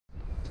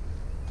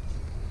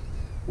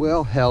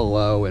Well,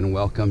 hello and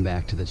welcome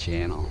back to the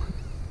channel.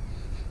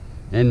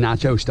 And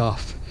Nacho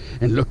Stuff,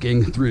 and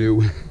looking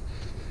through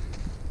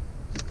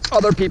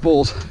other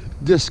people's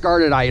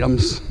discarded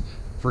items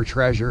for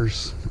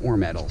treasures or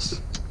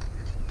medals.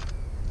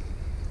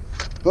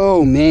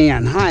 Oh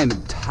man, I'm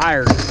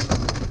tired.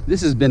 This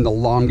has been the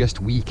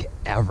longest week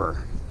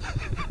ever.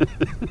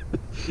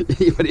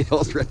 Anybody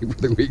else ready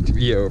for the week to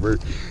be over?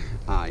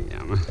 I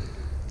am.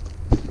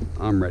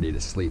 I'm ready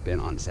to sleep in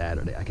on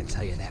Saturday, I can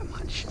tell you that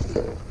much.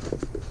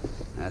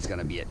 That's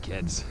gonna be it,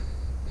 kids.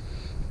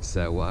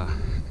 So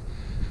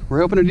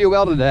we're hoping to do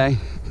well today,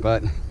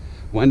 but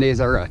Mondays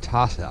are a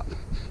toss-up.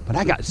 But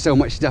I got so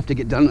much stuff to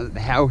get done at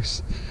the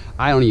house,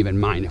 I don't even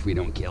mind if we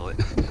don't kill it.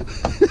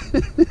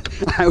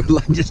 I would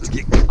like just to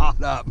get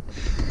caught up.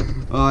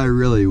 Oh, I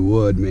really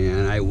would,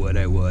 man. I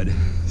would.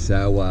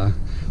 So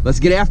let's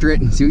get after it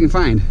and see what we can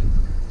find.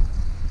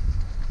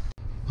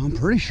 I'm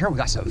pretty sure we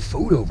got some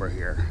food over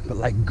here, but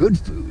like good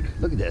food.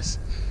 Look at this.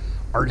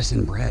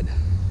 Artisan bread.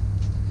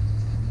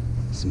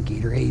 Some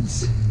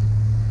Gatorades.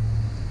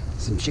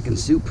 Some chicken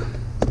soup.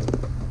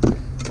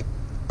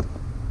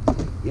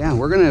 Yeah,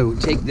 we're gonna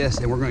take this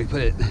and we're gonna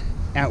put it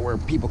out where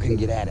people can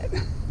get at it,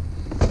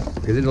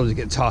 because it'll just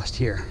get tossed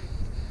here.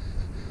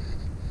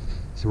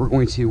 So we're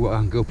going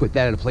to go put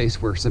that at a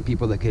place where some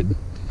people that could,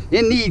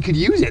 in need, could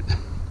use it.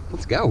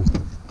 Let's go.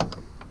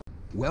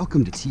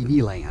 Welcome to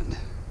TV land.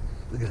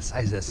 Look at the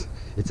size of this.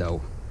 It's a,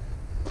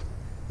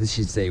 this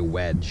should say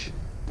wedge.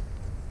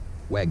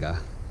 Wega.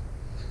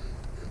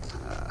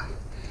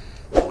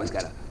 That one's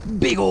got a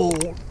big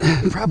old,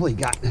 probably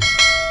got,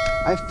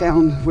 I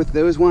found with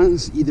those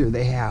ones, either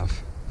they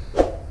have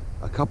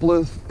a couple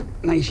of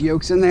nice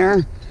yolks in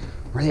there,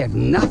 or they have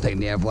nothing.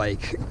 They have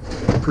like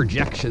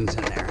projections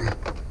in there.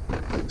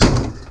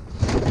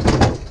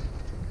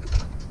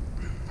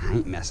 I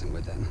ain't messing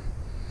with them.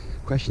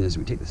 Question is,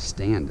 we take the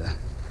stand to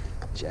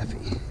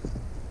Jeffy.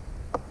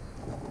 I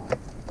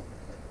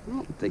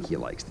don't think he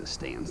likes the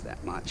stands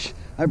that much.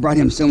 I brought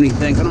him so many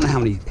things. I don't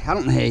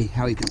know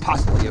how he could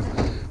possibly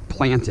have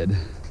planted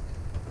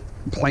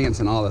plants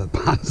in all the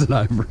pots that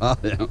I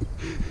brought him.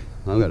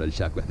 I'm gonna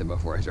check with him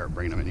before I start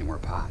bringing him any more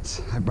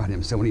pots. I brought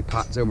him so many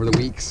pots over the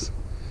weeks,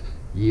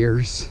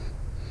 years.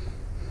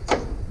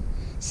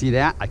 See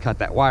that? I cut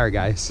that wire,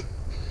 guys.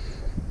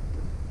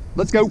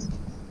 Let's go.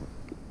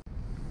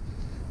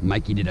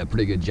 Mikey did a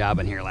pretty good job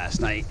in here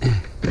last night,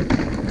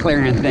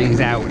 clearing things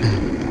out.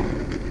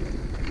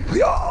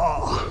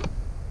 Yeah.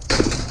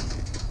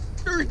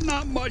 There's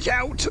not much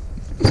out.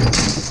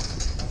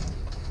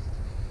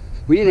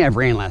 We didn't have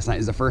rain last night. It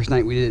was the first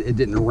night it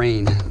didn't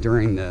rain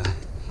during the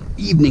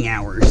evening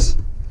hours.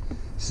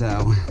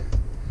 So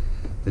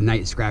the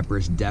night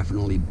scrappers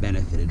definitely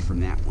benefited from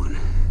that one.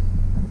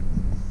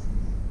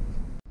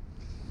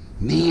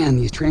 Man,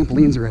 these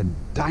trampolines are a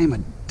dime a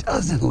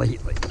dozen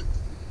lately.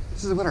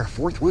 This is what, our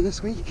fourth one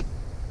this week?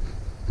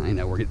 I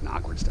know, we're getting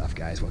awkward stuff,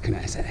 guys. What can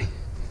I say?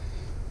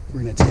 We're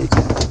gonna take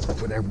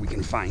whatever we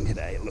can find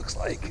today, it looks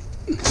like.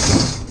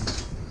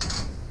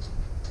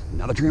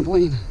 Another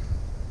trampoline.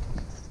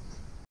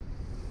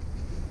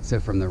 So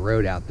from the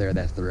road out there,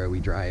 that's the road we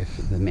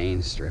drive, the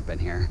main strip in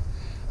here.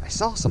 I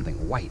saw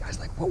something white. I was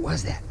like, what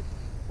was that?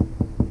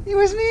 It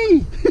was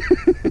me.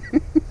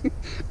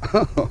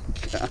 Oh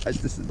gosh,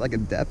 this is like a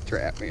death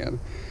trap, man.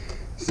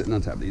 Sitting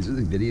on top of these. Are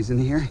the biddies in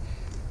here?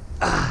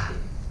 Ah,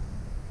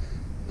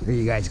 there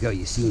you guys go.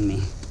 You seen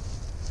me.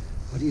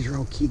 Oh, these are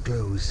all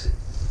Kiko's.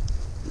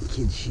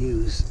 Kids'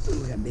 shoes.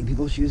 Oh, we got big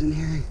people's shoes in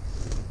here.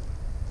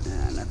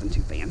 Nothing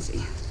too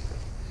fancy.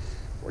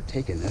 We're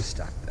taking this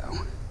stuff though.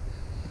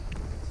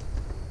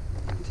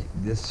 I'm gonna take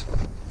this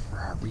for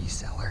our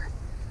reseller.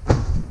 Look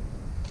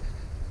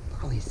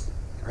at all these.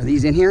 Are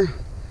these in here?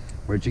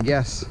 Where'd you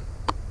guess?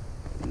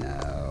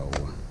 No.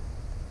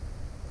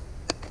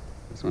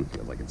 This one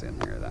feels like it's in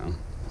here though.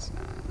 It's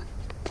not.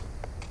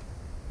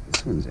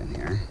 This one's in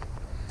here.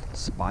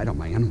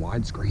 Spider-Man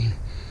widescreen.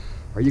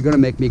 Are you gonna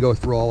make me go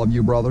through all of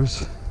you,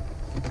 brothers?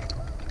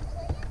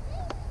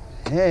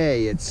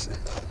 Hey, it's,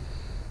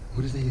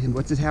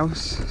 what's his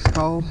house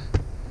called?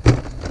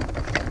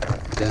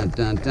 Dun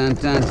dun dun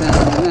dun dun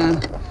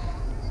dun.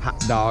 Hot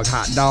dog,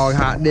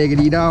 hot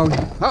diggity dog.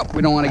 Oh,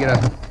 we don't want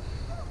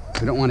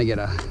to get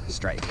a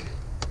strike.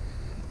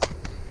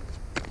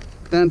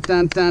 Dun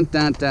dun dun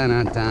dun dun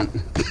dun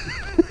dun.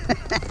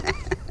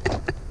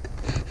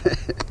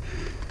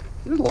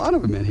 There's a lot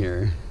of them in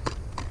here.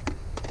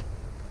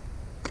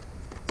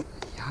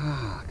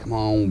 Yeah, come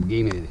on,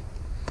 game it.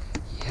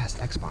 Yes,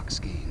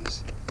 Xbox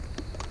games.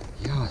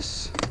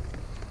 Yes.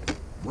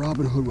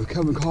 Robin Hood with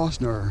Kevin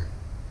Costner.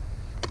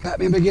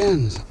 Batman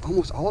Begins.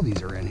 Almost all of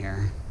these are in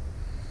here.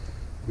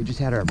 We just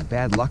had our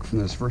bad luck from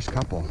those first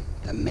couple.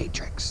 The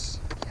Matrix.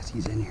 Yes,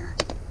 he's in here.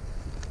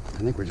 I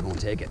think we're just gonna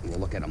take it and we'll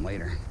look at him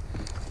later,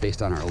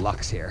 based on our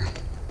lucks here.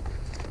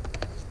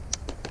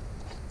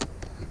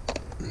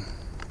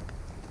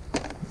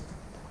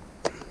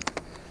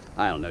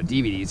 I don't know,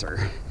 DVDs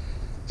are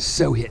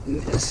so hit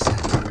and miss.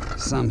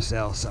 Some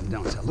sell, some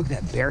don't sell. Look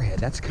at that bear head,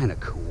 that's kind of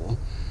cool.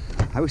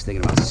 I was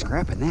thinking about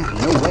scrapping that.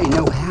 No way,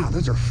 no how.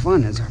 Those are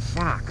fun as a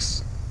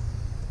fox.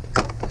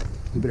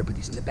 We better put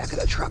these in the back of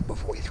the truck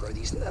before we throw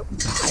these in the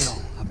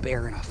pile. A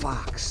bear and a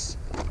fox.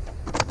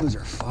 Those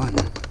are fun.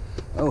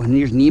 Oh, and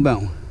here's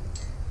Nebo.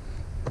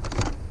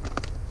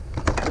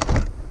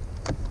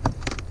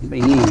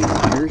 Anybody need any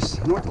letters? I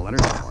don't know what the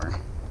letters are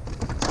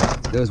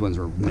for. Those ones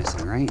were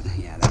missing, right?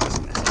 Yeah, that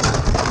was missing.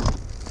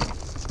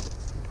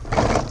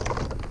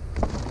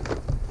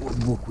 What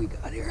book we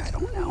got here? I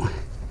don't know.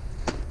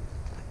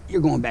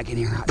 You're going back in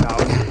here, hot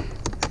dog.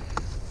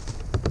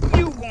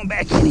 You going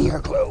back in here,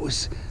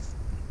 clothes.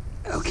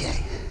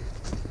 Okay.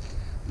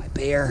 My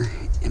bear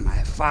and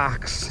my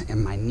fox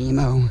and my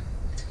Nemo.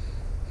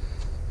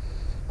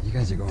 You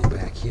guys are going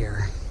back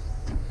here.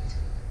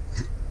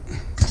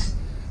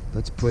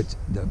 Let's put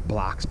the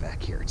blocks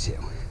back here too.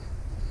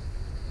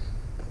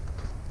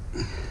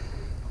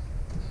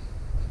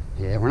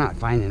 Yeah, we're not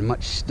finding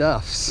much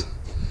stuffs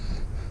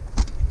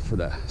for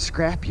the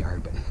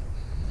scrapyard, but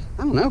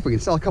I don't know if we can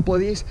sell a couple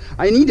of these.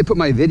 I need to put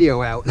my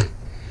video out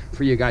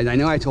for you guys. I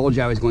know I told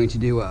you I was going to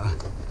do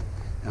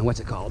what's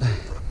it called?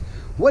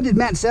 What did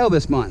Matt sell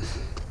this month?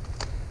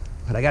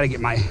 But I got to get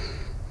my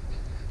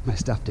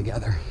stuff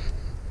together.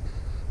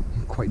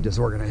 I'm quite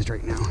disorganized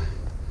right now.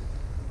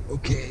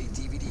 Okay,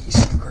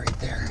 DVDs right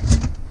there.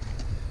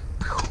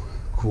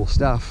 Cool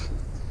stuff.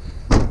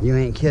 You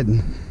ain't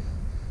kidding.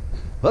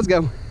 Let's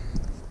go.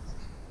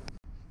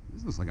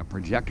 This looks like a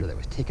projector that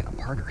was taken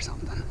apart or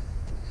something.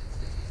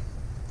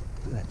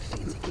 Look at that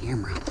fancy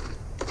camera.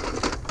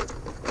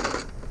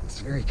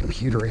 It's very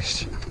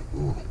computerish.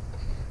 Ooh,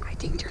 I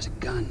think there's a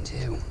gun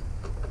too.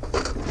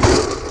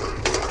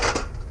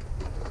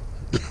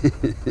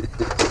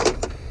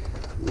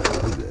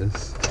 What is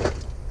this?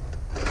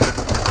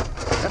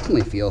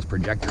 Definitely feels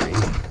projectory.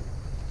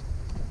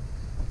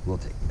 We'll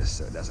take this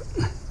so it doesn't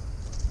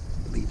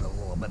leave a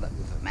little bit of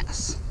a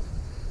mess.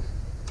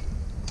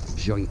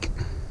 Joink.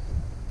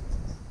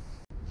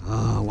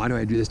 Oh, why do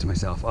I do this to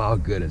myself? Oh,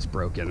 good, it's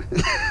broken.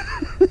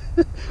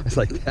 I was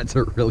like, that's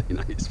a really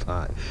nice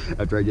spot.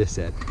 After I just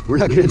said, we're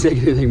not going to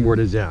take anything more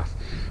to Jeff.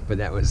 But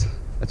that's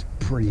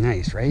pretty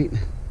nice, right?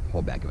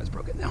 Whole back of it's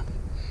broken now.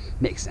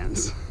 Makes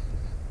sense.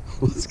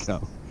 Let's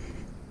go.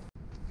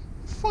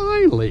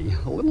 Finally,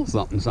 a little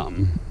something,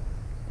 something.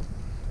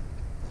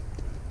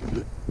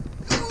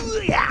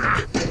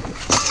 Yeah.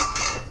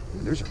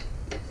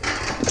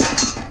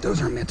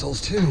 Those are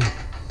metals too.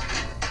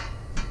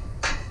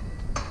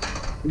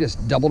 We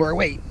just doubled our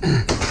weight.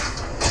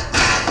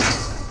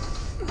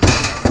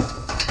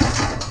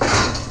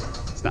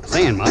 It's not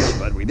saying much,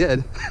 but we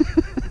did.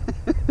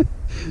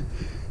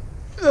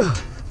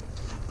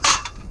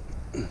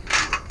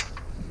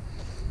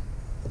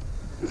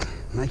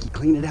 Mikey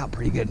cleaned it out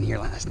pretty good in here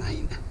last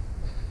night.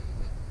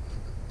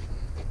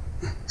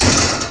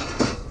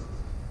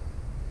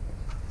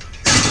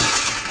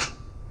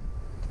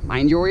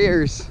 Mind your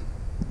ears.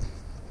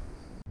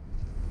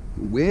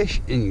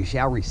 Wish and you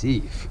shall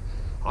receive.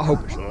 I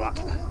hope it's light.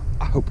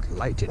 I hope it's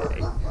light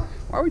today.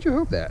 Why would you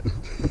hope that?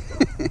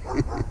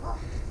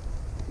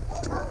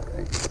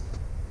 Alright.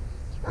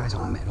 You guys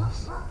on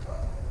metals.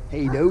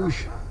 Hey,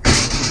 Doge.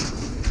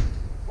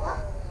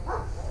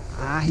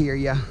 I hear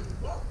ya.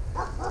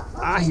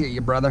 I hear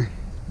you, brother.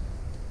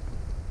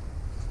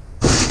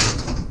 These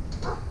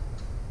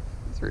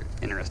are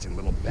interesting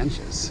little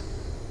benches.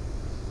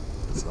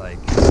 It's like,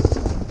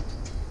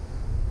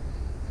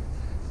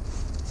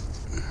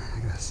 I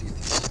gotta see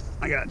these.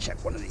 I gotta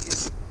check one of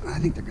these. I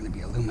think they're gonna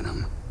be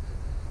aluminum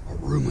or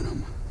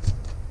aluminum.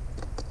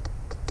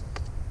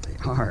 They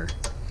are,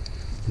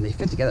 and they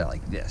fit together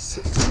like this.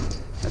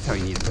 That's how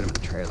you need to put them in the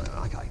trailer. I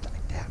like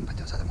that and put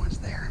those other ones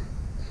there.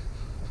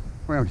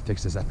 We're gonna have to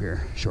fix this up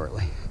here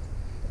shortly.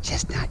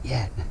 Just not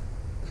yet.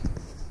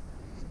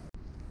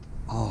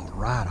 All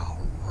right, all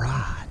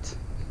right.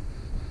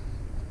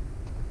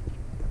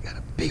 Got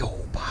a big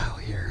old pile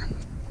here.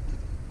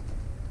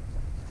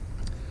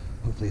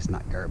 Hopefully it's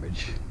not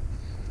garbage.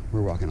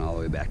 We're walking all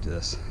the way back to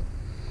this,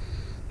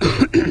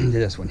 to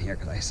this one here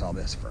because I saw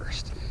this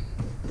first.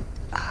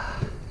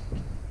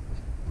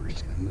 We're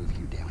just gonna move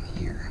you down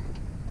here.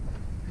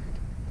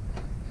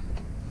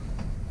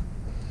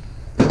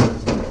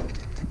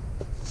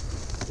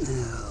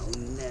 Oh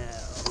no,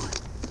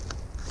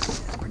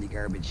 that's pretty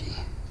garbagey.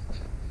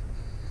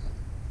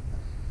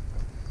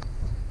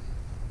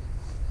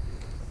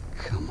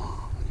 Come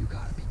on, you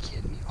gotta be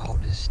kidding me. All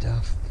this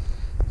stuff,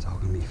 it's all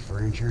gonna be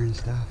furniture and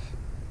stuff.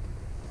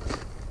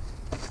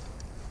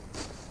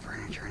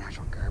 Furniture and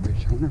actual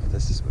garbage. I wonder if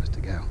this is supposed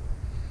to go. I'm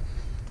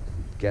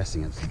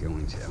guessing it's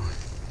going to.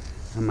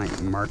 I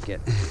might mark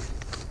it.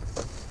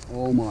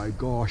 Oh my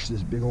gosh,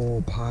 this big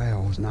old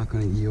pile is not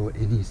gonna yield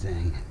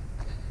anything.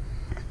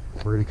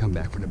 We're gonna come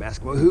back for the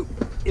basketball hoop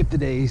if the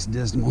day's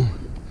dismal.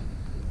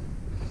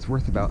 It's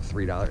worth about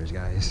 $3,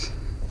 guys.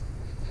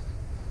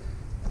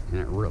 And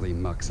it really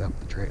mucks up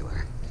the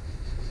trailer.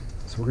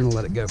 So we're gonna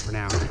let it go for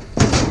now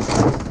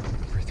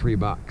for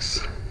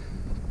 $3.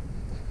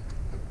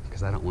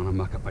 Because I don't wanna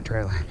muck up my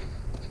trailer.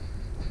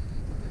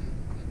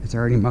 It's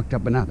already mucked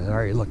up enough. It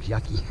already looks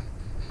yucky.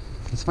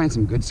 Let's find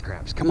some good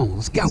scraps. Come on,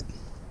 let's go.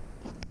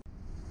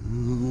 Oh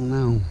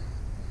no.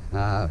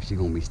 She's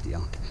gonna be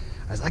steel.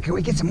 I was like, can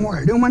we get some more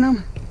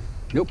aluminum?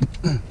 Nope.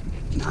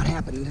 Not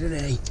happening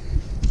today.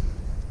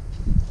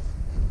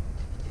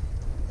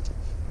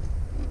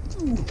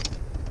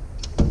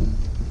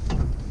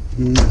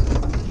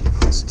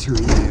 Let's turn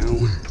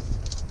you.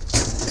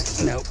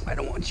 Nope, I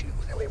don't want you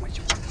that way. I want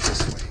you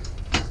this way.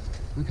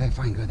 Okay,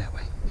 fine, go that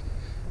way.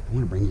 I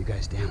want to bring you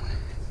guys down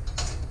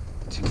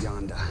to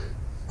yonder.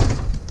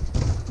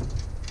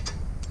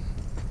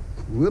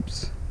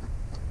 Whoops.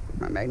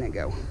 Where'd my magnet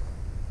go?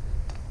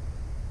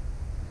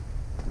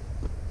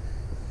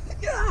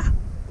 Yeah.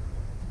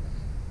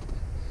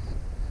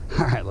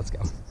 All right, let's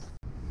go.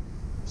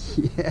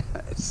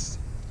 Yes.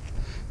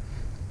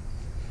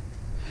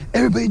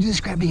 Everybody do the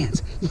scrap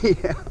dance.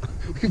 Yeah,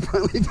 we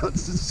finally got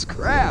some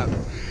scrap.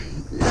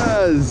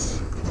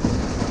 Yes.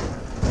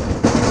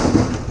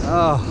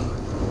 Oh.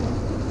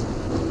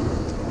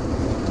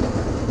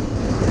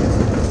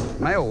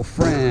 My old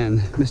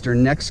friend, Mr.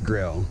 Next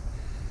Grill.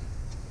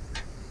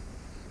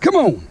 Come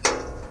on.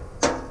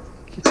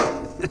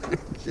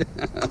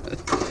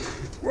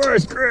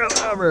 Worst grill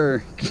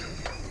ever.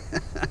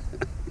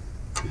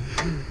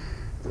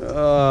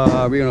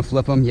 Are we gonna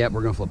flip them? Yep,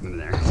 we're gonna flip them in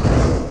there.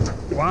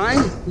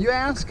 Why, you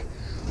ask?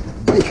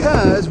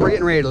 Because we're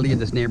getting ready to leave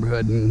this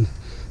neighborhood and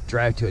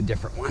drive to a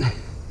different one.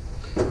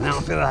 And I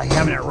don't feel like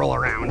having it roll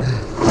around.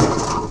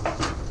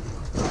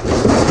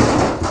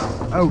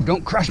 Oh,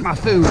 don't crush my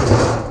food.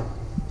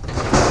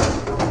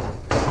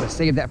 I'm gonna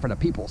save that for the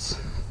peoples.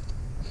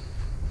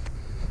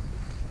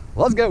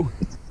 Let's go.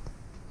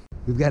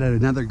 We've got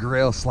another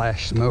grill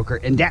slash smoker,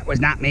 and that was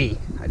not me.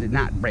 I did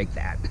not break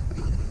that.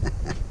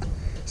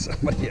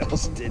 Somebody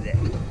else did it.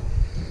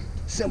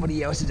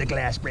 Somebody else is a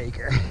glass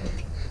breaker.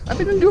 I've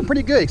been doing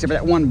pretty good, except for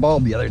that one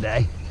bulb the other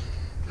day.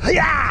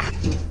 Hi-ya!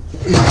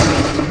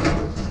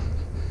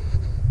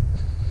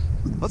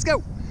 Let's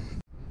go.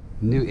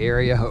 New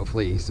area,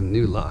 hopefully some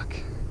new luck.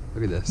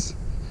 Look at this.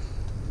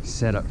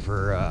 Set up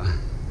for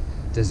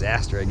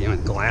disaster again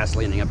with glass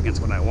leaning up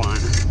against what I want.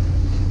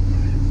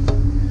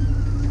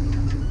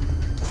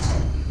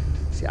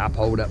 See, I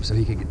pulled up so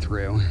he could get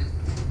through.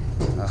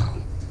 Oh,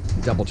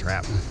 double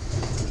trap.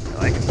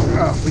 Like,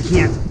 oh, we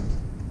can't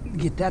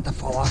get that to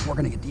fall off. We're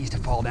gonna get these to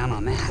fall down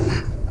on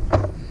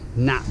that.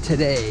 Not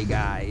today,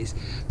 guys.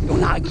 You're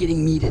not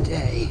getting me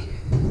today.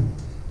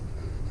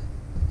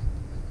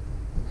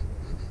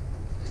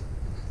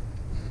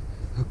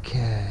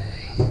 Okay.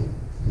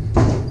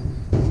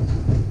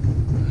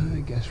 I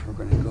guess we're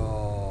gonna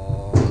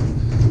go.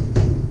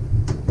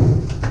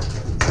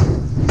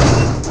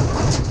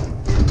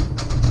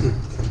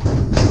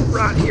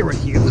 Right here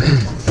with you.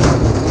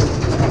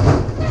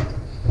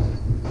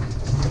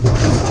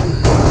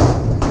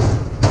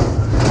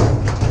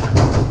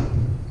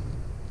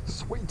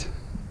 Sweet.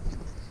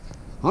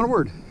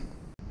 Onward.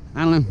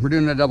 I don't know, we're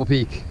doing a double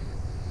peak.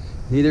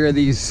 Neither of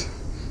these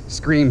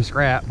scream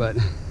scrap, but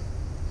if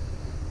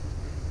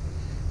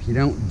you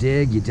don't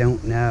dig, you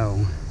don't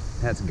know.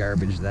 That's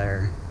garbage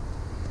there.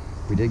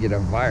 We did get a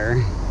wire.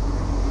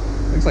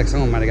 Looks like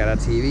someone might have got a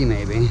TV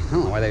maybe. I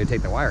don't know why they would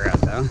take the wire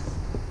out though.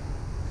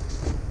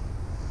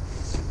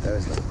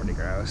 Those look pretty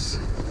gross.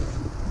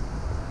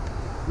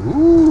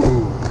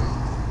 Ooh,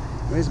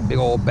 there's a big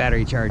old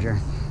battery charger.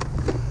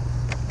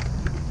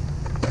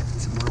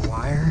 Some more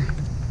wire.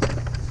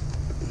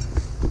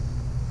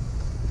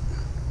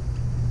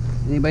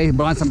 Anybody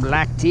want some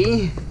black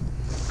tea?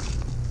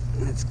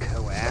 That's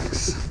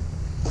coax.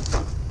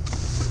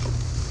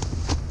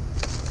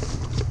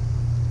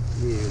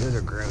 Ew, those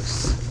are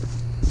gross.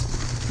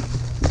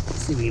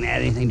 Let's see if we can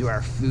add anything to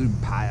our food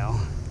pile.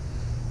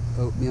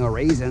 Oatmeal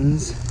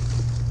raisins.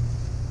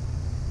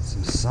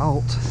 Some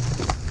salt.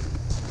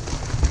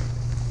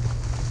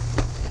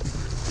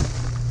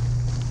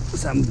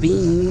 Some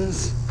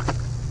beans.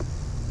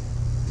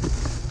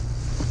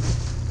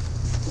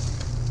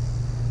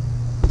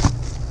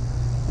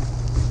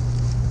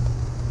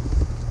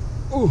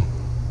 Ooh.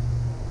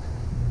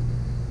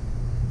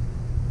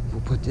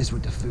 We'll put this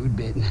with the food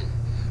bit,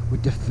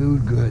 with the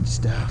food good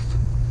stuff.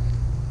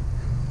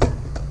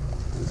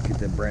 Let's get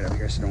the bread up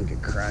here so it don't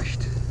get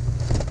crushed.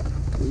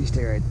 You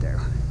stay right there.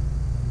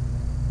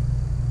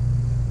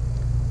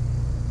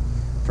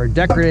 For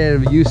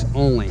decorative use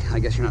only. I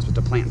guess you're not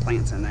supposed to plant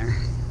plants in there.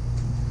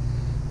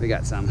 We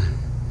got some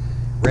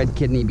red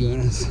kidney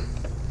beans.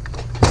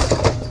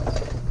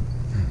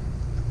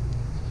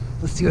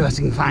 Let's see what else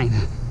we can find.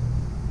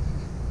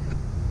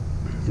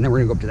 And then we're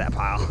gonna go up to that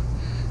pile.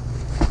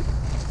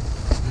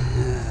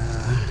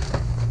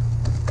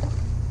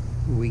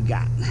 We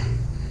got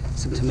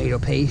some tomato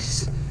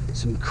paste,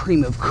 some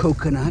cream of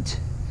coconut.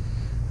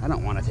 I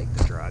don't want to take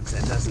the drugs.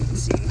 That doesn't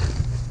seem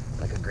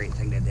like a great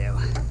thing to do.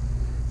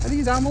 Are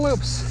these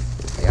envelopes?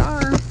 They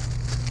are.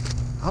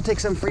 I'll take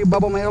some free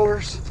bubble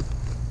mailers.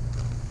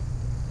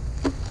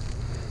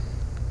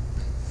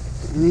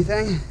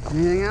 Anything?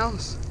 Anything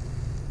else?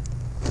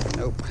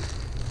 Nope.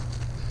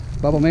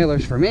 Bubble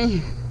mailers for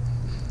me.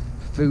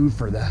 Food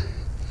for the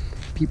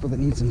people that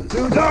need some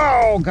food.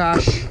 Oh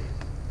gosh.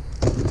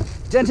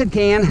 Dented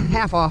can,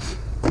 half off.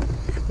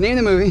 Name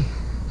the movie.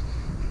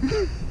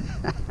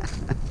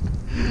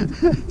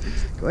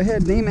 Go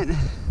ahead, name it.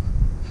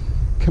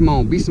 Come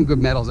on, be some good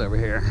medals over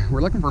here.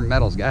 We're looking for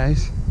medals,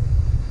 guys.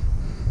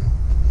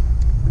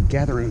 We're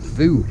gathering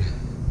food.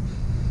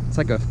 It's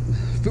like a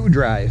food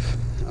drive.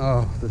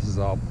 Oh, this is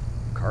all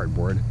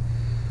cardboard.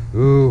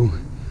 Ooh,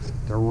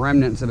 the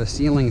remnants of a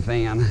ceiling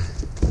fan.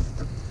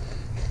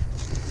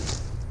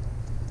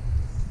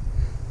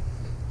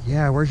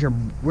 Yeah, where's the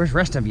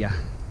rest of you?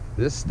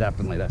 This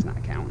definitely does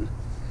not count.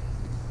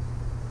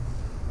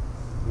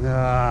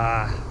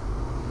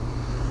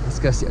 Let's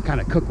go see what kind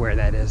of cookware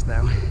that is,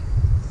 though.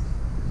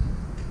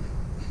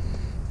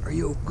 Are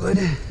you good?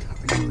 Or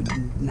are you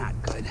not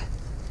good?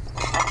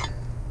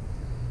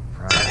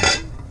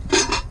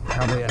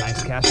 Probably a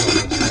nice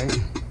casserole dish, right?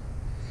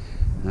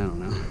 I don't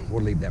know.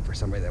 We'll leave that for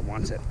somebody that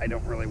wants it. I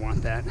don't really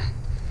want that.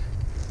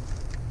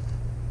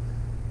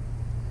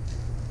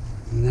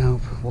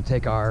 Nope. We'll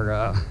take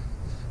our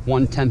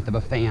 1/10 of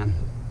a fan.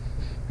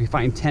 If we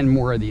find 10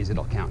 more of these,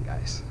 it'll count,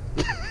 guys.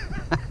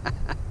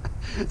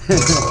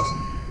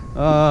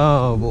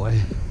 Oh boy.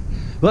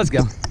 Let's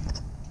go.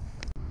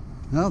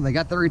 Well, they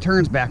got their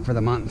returns back for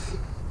the month.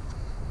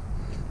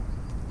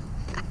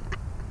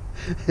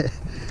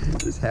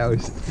 This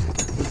house.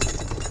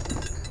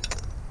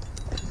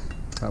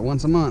 About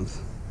once a month.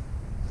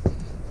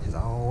 Is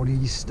all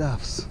these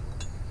stuffs.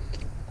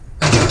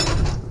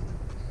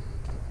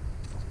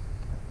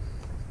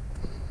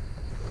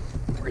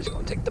 We're just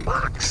gonna take the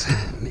box.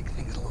 Make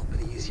things a little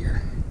bit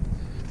easier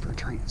for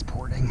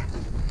transporting.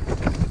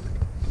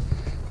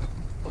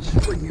 I'll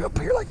just bring you up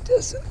here like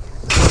this.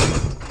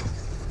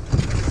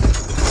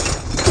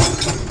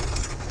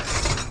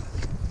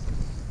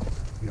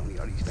 We don't need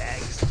all these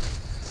bags.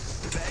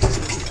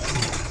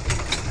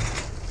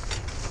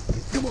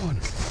 Come on.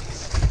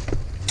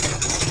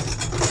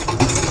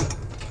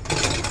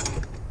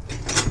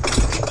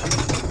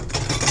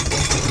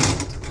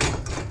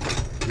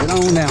 Get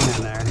on down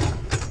in there.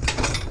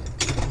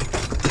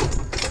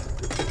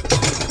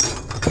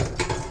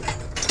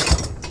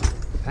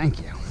 Thank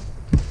you.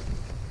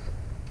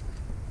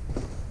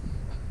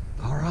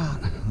 All right,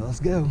 let's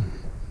go.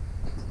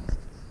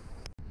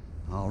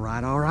 All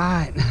right, all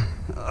right.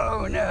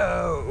 Oh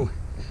no.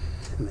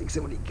 I think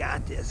somebody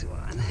got this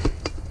one.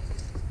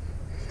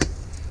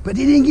 But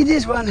they didn't get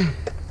this one. You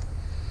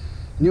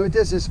know what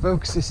this is,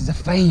 folks? This is a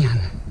fan.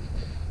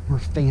 We're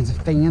fans of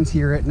fans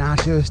here at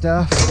Nacho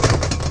Stuff.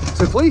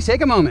 So please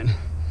take a moment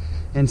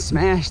and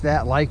smash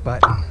that like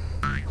button.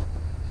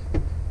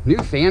 New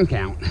fan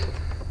count.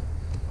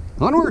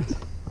 Onward.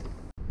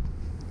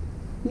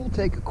 We'll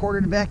take a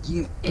quarter to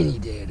vacuum any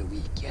day of the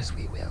week. Yes,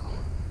 we will.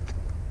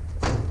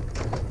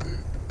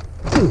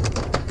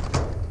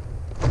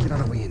 Get out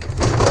of the way in there.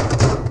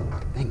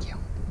 Thank you.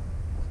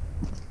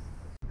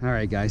 All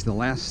right, guys, the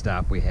last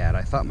stop we had,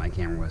 I thought my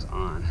camera was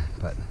on,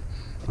 but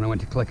when I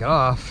went to click it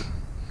off,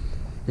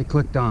 it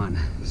clicked on.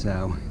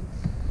 So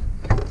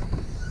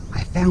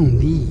I found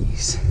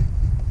these.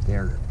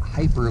 They're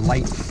hyper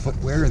light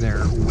footwear.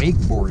 They're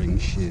wakeboarding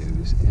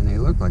shoes, and they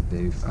look like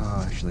they've,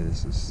 oh, actually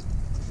this is,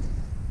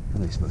 are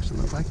they supposed to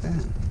look like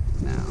that?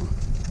 No.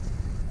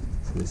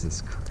 So this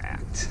is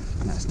cracked.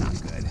 That's not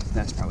good.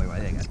 That's probably why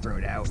they got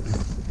thrown out.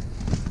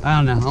 I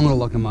don't know. I'm gonna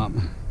look them up.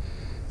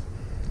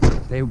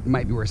 They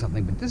might be worth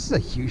something, but this is a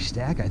huge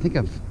stack, I think,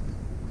 of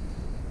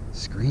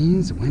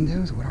screens,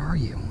 windows. What are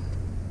you?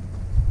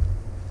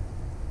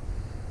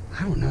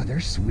 I don't know.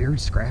 There's weird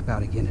scrap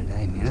out again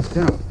today, man. It's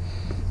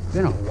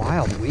been a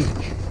wild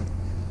week.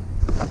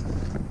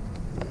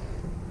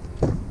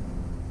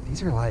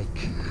 These are like,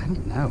 I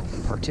don't know,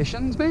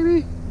 partitions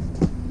maybe?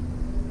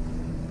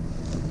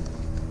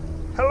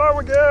 Hello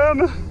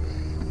again!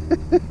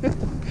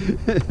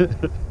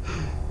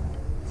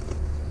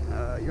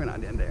 You're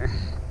not in there.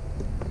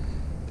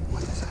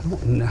 What is, I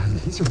don't know.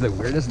 These are the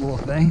weirdest little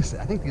things.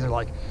 I think these are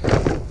like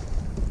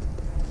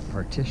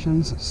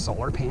partitions,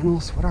 solar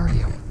panels. What are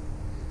you?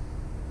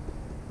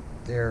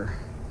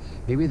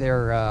 Maybe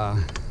they're,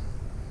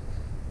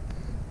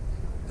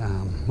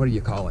 what do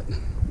you call it?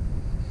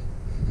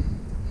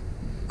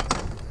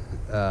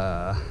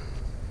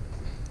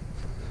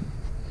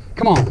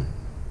 Come on.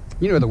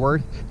 You know the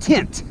word.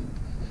 Tint.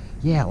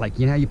 Yeah, like,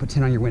 you know how you put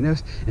tint on your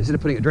windows? Instead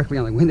of putting it directly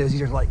on the windows,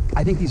 these are like,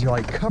 I think these are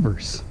like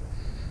covers.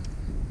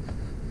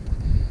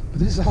 But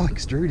this is all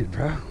extruded,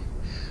 bro.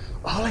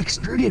 All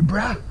extruded,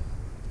 bro.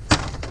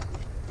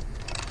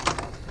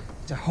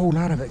 It's a whole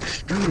lot of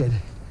extruded.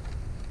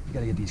 You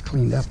gotta get these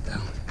cleaned up, though.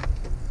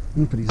 I'm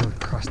gonna put these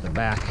across the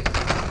back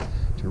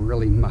to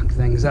really muck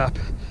things up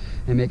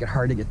and make it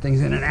hard to get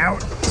things in and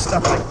out.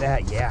 Stuff like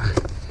that, yeah.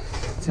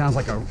 Sounds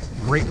like a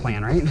great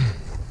plan, right?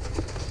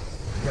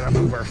 Gotta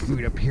move our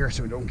food up here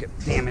so we don't get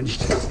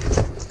damaged.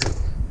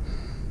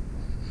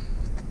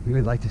 We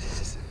would like to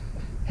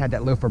have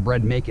that loaf of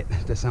bread make it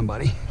to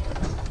somebody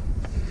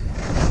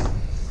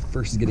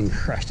versus getting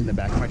crushed in the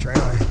back of my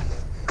trailer.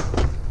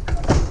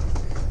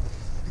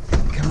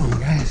 Come on,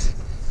 guys.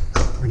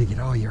 We're gonna get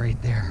all you right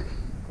there.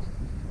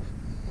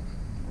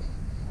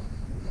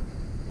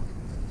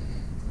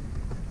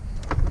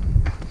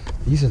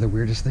 These are the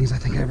weirdest things I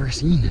think I've ever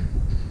seen.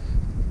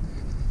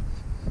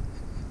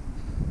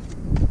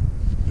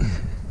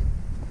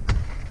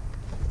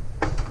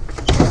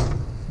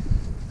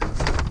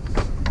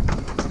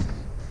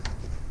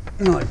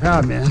 The only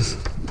problem is,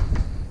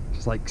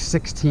 it's like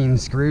 16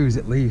 screws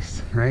at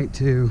least, right?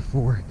 2,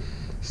 4,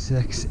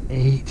 6,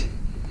 8,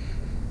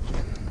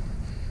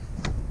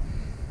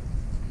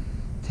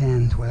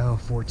 10,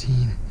 12,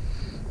 14,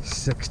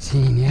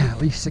 16. Yeah,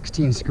 at least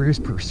 16 screws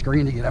per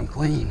screen to get them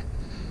clean.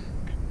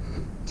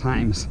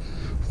 Times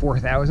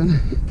 4,000.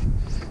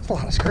 It's a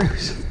lot of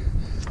screws.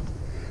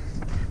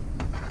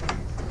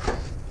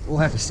 We'll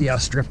have to see how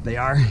stripped they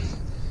are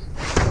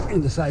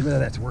and decide whether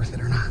that's worth it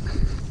or not.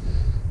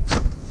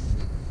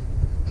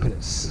 But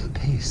it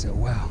pays so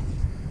well.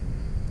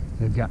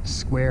 They've got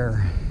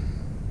square,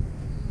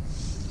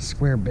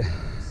 so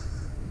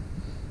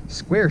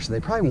they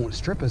probably won't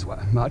strip as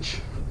much,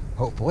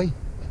 hopefully.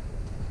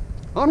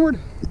 Onward.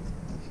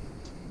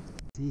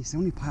 See, so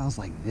many piles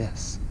like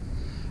this.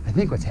 I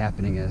think what's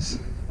happening is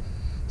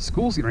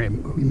school's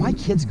getting ready. My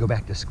kids go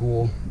back to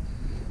school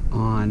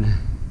on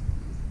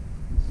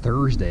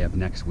Thursday of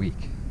next week.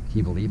 Can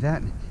you believe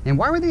that? And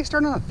why would they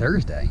start on a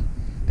Thursday?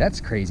 That's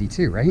crazy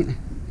too, right?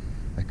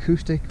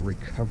 Acoustic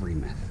recovery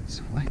methods.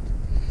 What?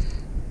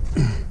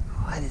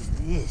 What is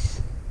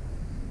this?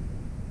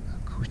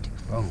 Acoustic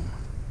foam.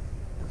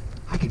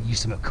 I could use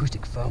some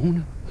acoustic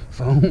foam.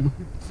 Phone.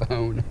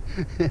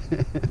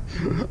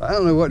 I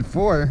don't know what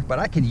for, but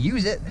I could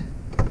use it.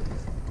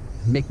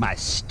 Make my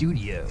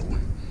studio.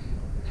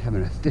 Have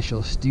an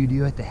official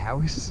studio at the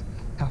house.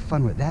 How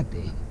fun would that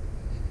be?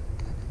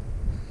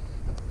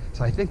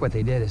 So I think what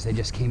they did is they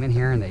just came in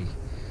here and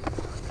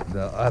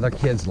the other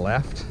kids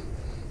left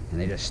and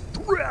they just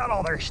threw out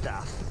all their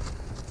stuff.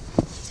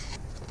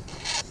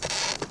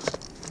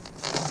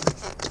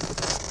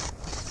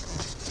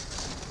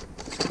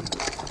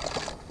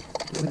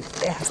 What is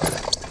that?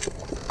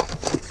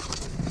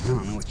 I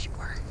don't know what you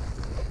are.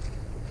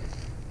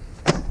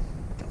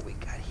 What we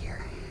got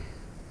here?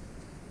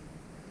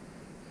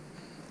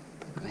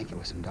 Make it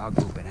with some dog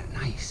poop in it.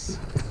 Nice.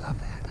 I love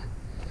that.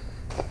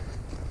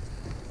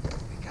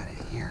 What we got in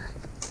here?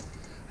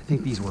 I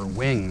think these were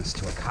wings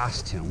to a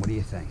costume. What do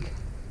you think?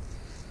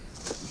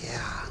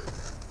 Yeah.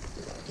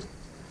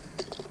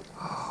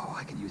 Oh,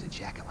 I could use a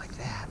jacket like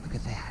that. Look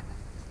at that.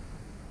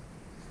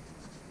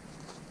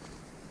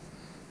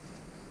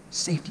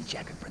 Safety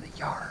jacket for the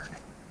yard.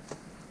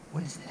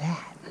 What is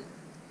that?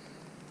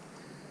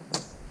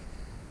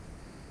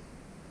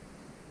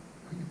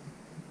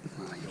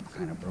 Well, you're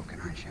kind of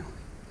broken, aren't you?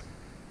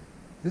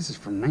 This is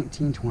from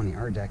 1920,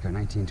 Art Deco,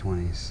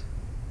 1920s.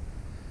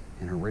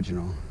 An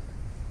original.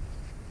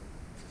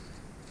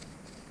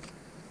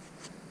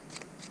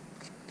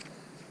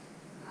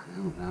 I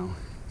don't know.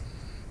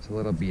 It's a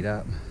little beat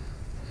up.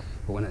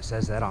 But when it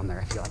says that on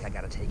there, I feel like I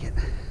gotta take it.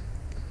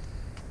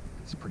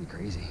 It's pretty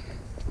crazy.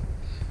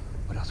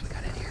 What else we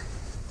got in here?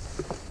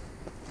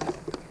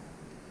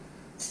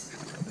 A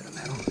little bit of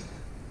metal.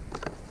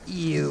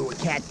 Ew, a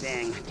cat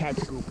thing. Cat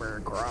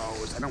scooper.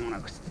 Gross. I don't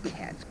want a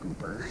cat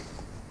scooper.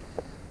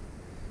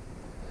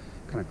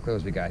 What kind of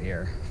clothes we got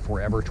here?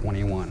 Forever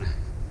 21.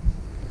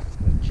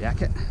 A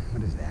jacket?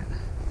 What is that?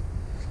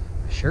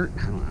 A shirt?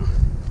 I don't know.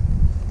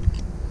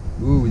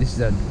 Ooh, this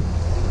is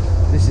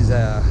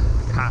a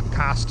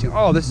costume.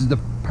 Oh, this is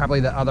probably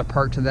the other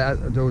part to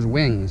those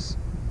wings.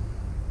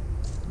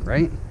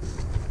 Right?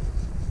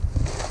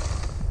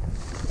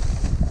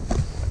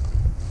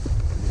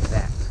 What is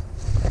that?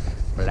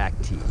 Black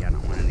tea. I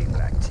don't want any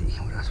black tea.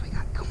 What else we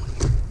got going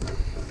here?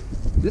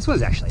 This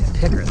one's actually a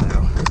picker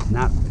though.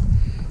 Not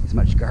as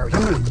much garbage.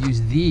 I'm going to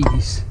use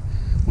these.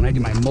 When I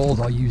do my molds,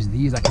 I'll use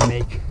these. I can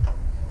make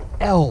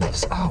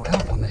elves. Oh,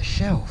 elf on the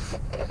shelf.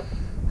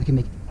 I can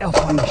make elf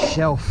on the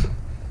shelf.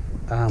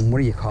 What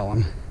do you call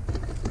him?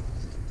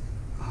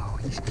 Oh,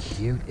 he's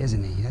cute,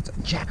 isn't he? That's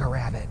a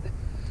jack-a-rabbit.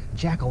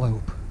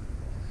 Jackalope.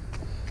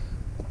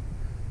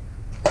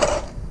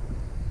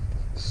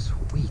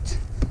 Sweet.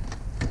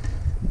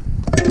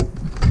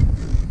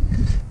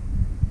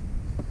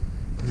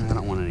 No, I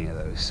don't want any of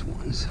those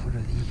ones. What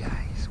are these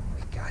guys? What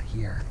we got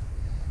here?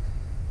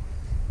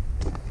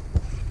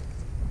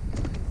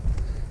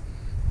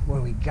 What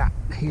do we got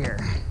here?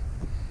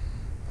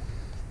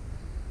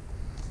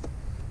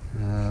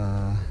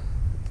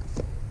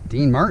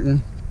 Dean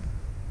Martin.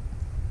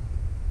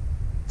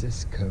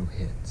 Disco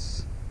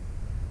hits.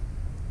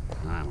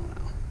 I don't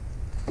know.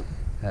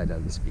 That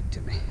doesn't speak to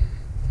me.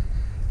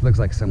 Looks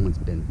like someone's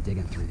been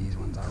digging through these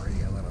ones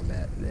already a little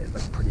bit. They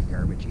look pretty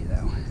garbagey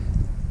though.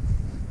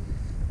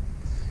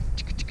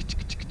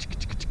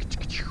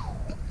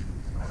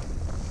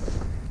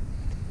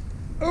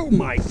 Oh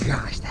my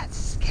gosh, that's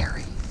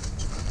scary.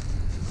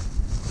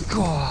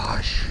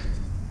 Gosh.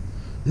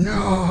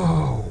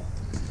 No.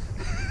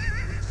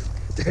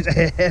 There's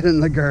a head in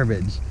the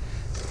garbage.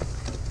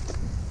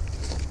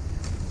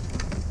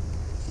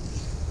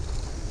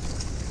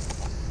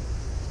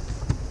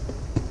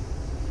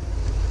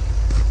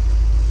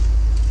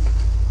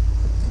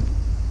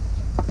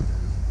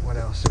 What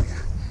else we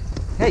got?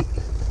 Hey,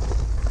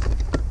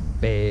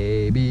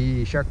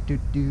 Baby shark doo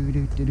doo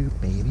doo doo doo.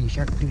 Baby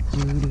shark doo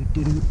doo doo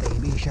doo doo.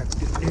 Baby shark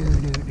doo doo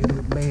doo doo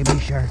doo. Baby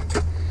shark.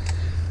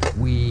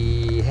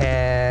 We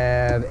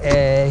have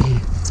a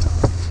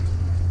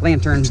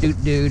lantern doo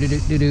doo doo doo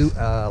doo doo.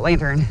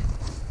 Lantern.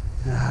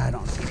 I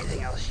don't see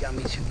anything else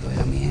yummy too good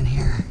on me in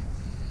here.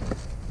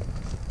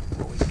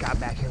 What we got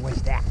back here?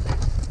 What's that?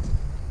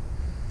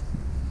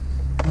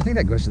 I think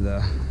that goes to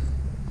that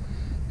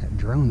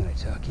drone that I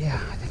took. Yeah,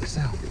 I think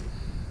so.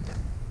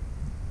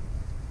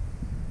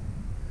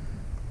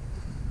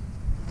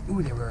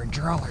 Ooh, there were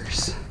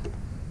drawlers.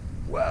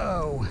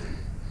 Whoa.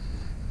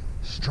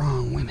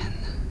 Strong women.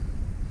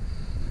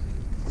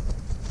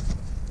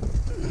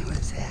 What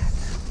is that?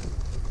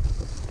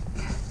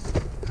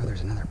 Oh,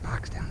 there's another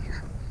box down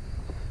here.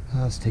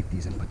 Let's take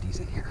these and put these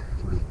in here.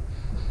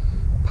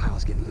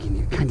 Pile's getting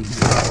kind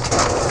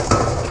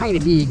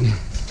of big.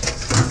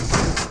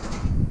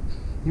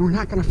 And we're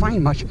not going to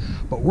find much,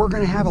 but we're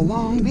going to have a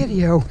long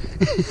video.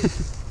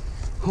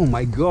 Oh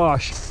my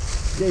gosh,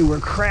 they were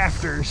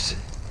crafters.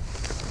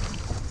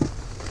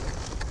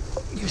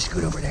 You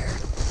scoot over there.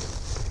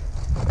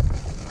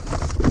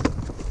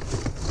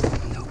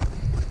 Nope.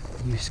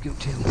 You scoot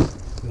too.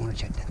 We want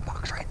to check that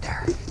box right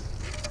there.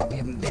 We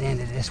haven't been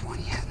into this one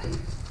yet.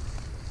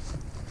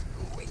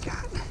 What we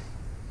got?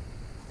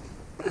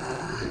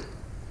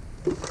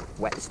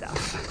 Wet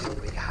stuff. What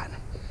do we got?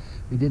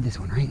 We did this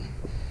one, right?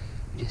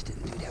 We just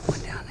didn't do that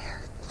one down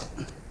there.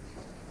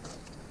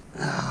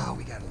 Oh,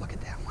 we gotta look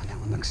at that one. That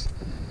one looks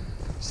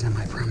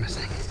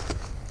semi-promising.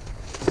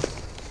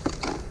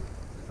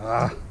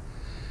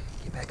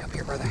 Get back up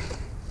here, brother.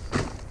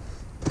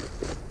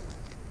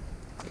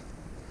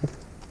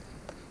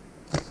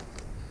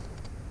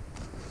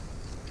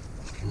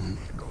 Oh my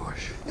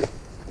gosh.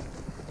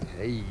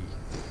 Hey,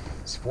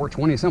 it's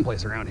 420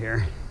 someplace around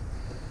here.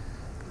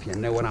 If you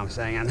know what I'm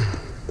saying.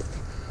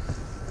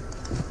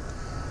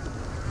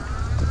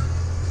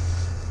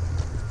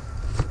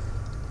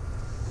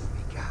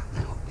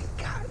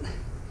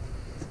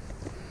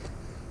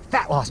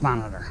 Fat loss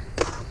monitor.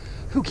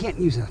 Who can't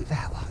use a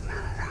fat loss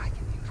monitor? I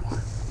can use one.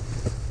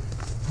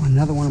 Oh,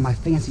 another one of my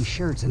fancy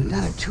shirts and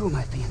another two of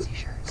my fancy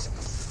shirts.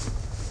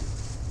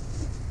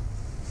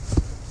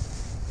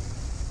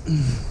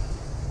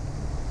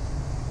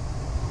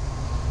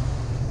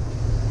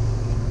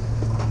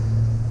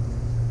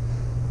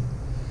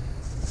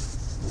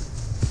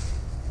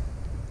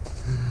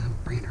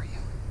 What brand are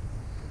you?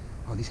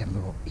 Oh, these have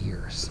little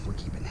ears. We're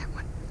keeping that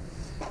one.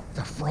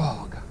 The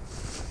frog.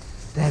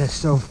 That is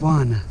so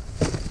fun.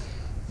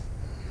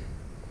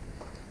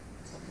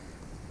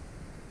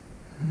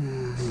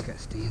 You got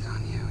stains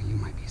on you. You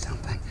might be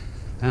something.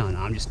 I don't know.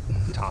 I'm just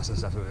tossing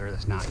stuff over there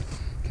that's not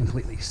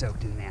completely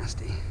soaked and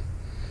nasty.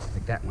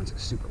 Like that one's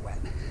super wet.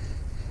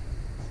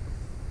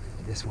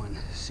 This one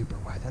is super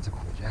wet. That's a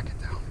cool jacket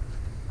though.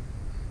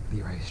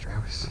 Levi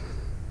Strauss.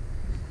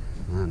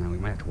 I don't know. We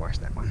might have to wash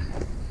that one.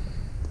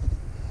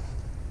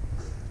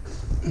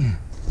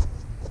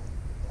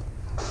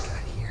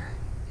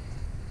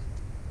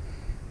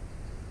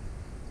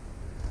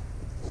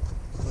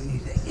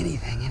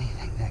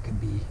 Anything that could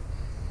be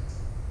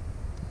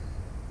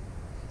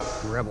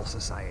Rebel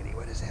Society.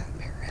 What is that in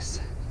Paris?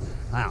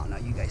 I don't know.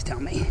 You guys tell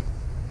me.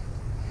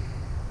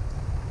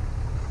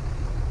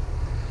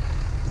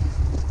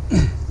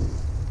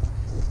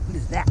 What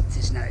is that? It's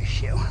just another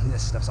shoe.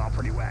 This stuff's all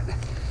pretty wet.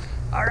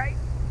 All right.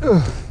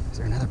 Ugh. Is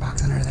there another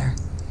box under there?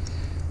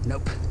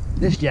 Nope.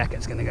 This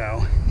jacket's gonna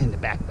go in the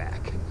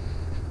backpack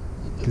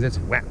because it's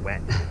wet.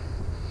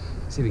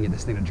 See if we can get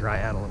this thing to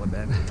dry out a little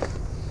bit.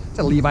 It's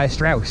a Levi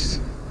Strauss.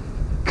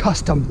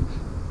 Custom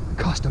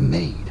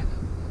made.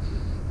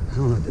 I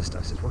don't know what this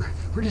stuff is.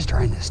 We're just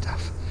trying this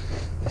stuff.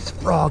 This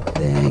frog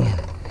thing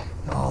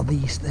and all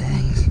these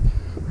things.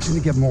 We're just gonna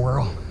give them a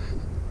whirl.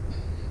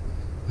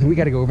 And we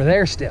gotta go over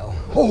there still.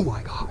 Oh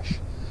my gosh.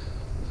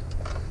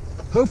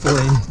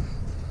 Hopefully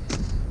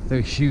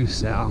those shoes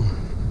sell.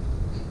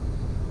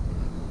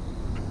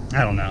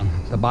 I don't know.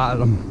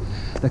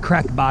 The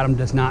cracked bottom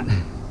does not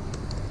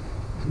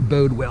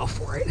bode well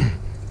for it.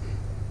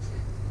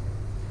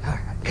 All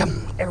right, come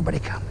on, everybody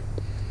come.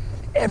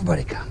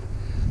 Everybody come.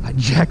 A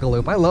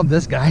jackalope. I love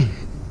this guy.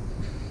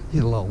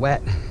 He's a little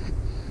wet.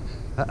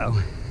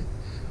 Uh-oh.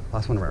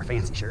 Lost one of our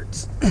fancy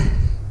shirts.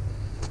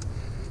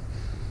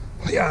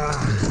 Yeah.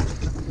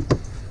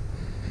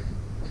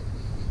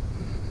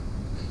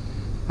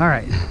 All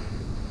right.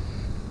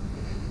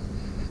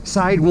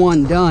 Side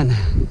one done.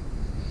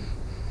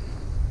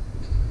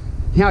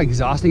 You know how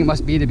exhausting it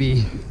must be to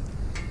be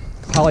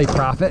Polly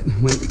Profit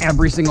when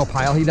every single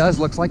pile he does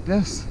looks like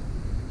this?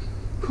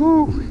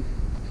 Whew.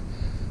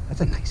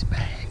 That's a nice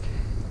bag.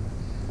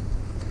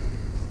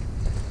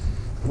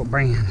 What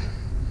brand?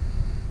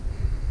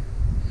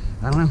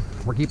 I don't know.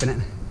 We're keeping it.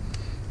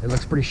 It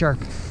looks pretty sharp.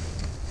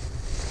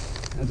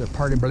 Those are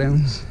party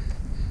balloons.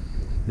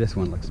 This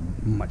one looks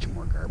much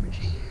more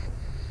garbagey.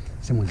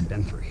 Someone's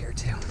been through here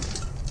too.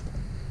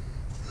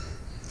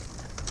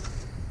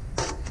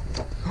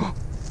 Oh,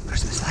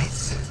 Christmas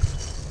lights.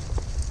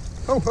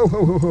 Ho, ho,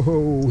 ho, ho, ho,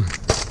 ho.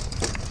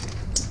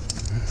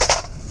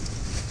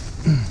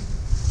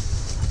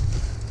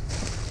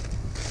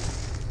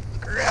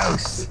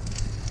 close.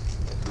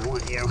 I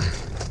want you.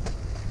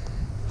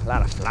 A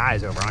lot of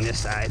flies over on this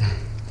side.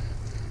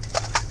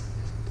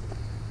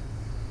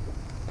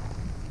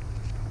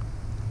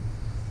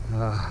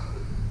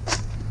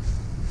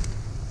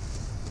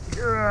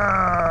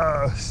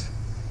 Gross.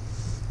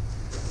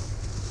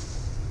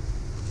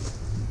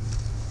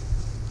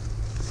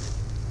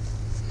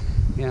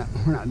 Yeah,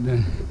 we're not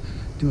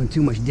doing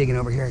too much digging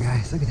over here,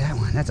 guys. Look at that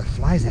one. That's a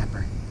fly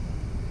zapper.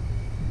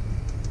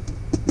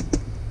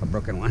 A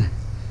broken one.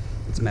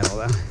 It's metal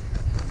though.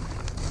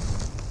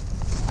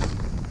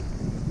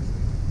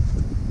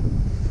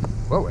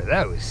 What were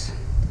those?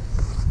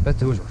 Bet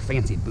those were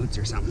fancy boots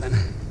or something.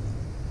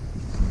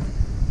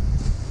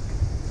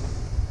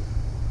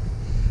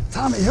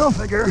 Tommy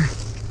Hilfiger.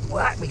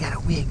 What? We got a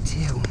wig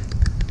too.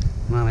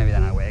 Well, maybe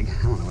that's not a wig.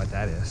 I don't know what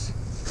that is.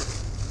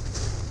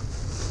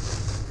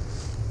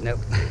 Nope,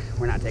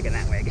 we're not taking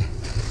that wig.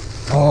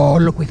 Oh,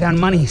 look, we found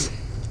monies.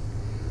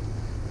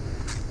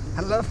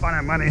 I love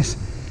finding monies.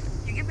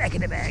 You get back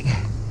in the bag.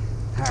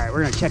 All right,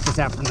 we're gonna check this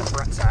out from the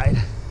front side.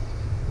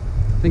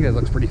 I think that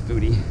looks pretty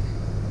foodie.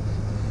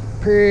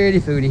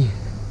 Pretty foodie.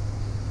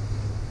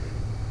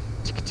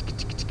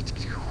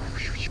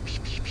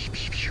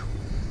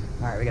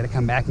 All right, we gotta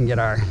come back and get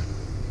our,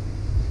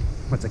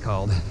 what's it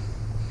called?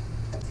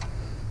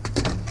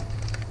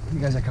 You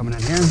guys are coming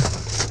in here.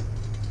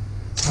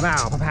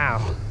 Pow, pow,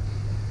 pow.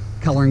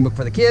 Coloring book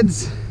for the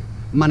kids.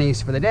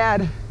 Monies for the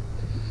dad.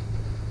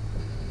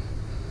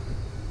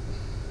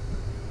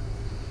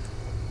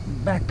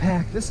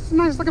 Backpack. This is a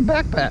nice looking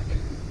backpack.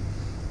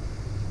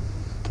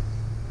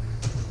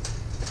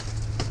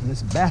 And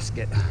this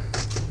basket.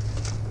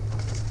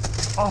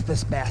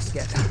 Office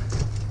basket.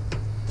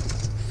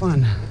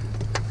 Fun.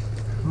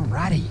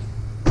 Alrighty.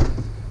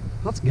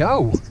 Let's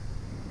go.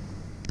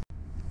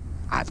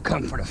 I've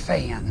come for the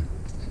fan.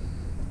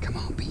 Come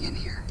on, be in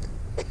here.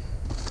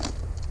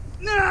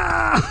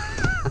 No!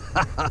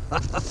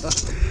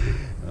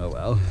 Oh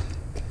well.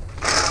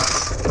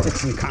 Take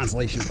some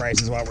consolation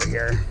prizes while we're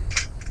here.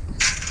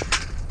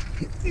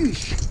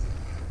 Eesh.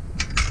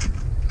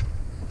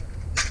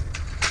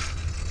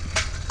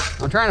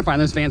 I'm trying to find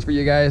those fans for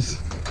you guys.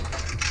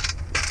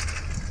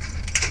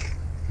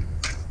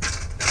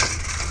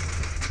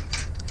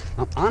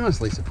 I'm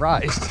honestly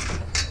surprised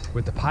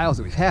with the piles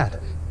that we've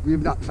had. We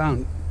have not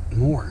found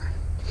more.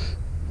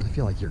 I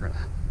feel like you're gonna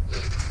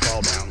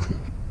fall down.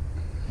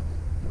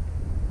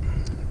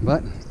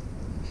 But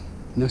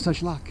no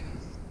such luck.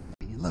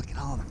 I mean, look at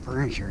all the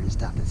furniture and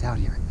stuff that's out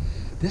here.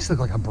 This looks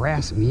like a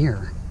brass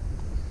mirror.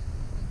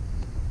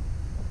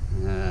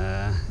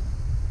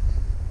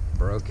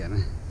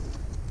 Broken.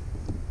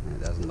 It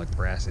doesn't look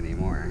brass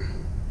anymore.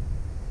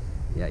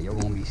 Yeah, you're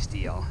gonna be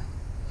steel.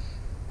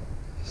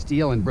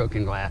 Steel and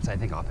broken glass, I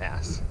think I'll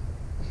pass.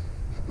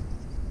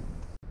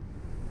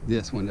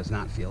 This one does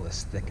not feel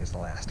as thick as the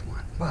last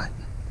one, but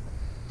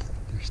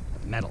there's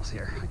metals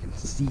here. I can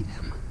see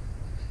them.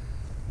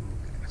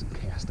 Ooh, some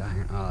cast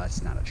iron. Oh,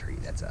 that's not a tree.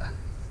 That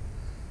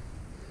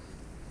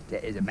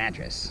is a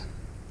mattress.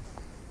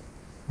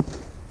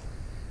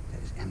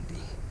 That is empty.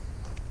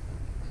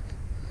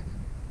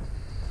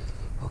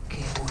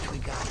 Okay, what we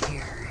got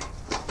here?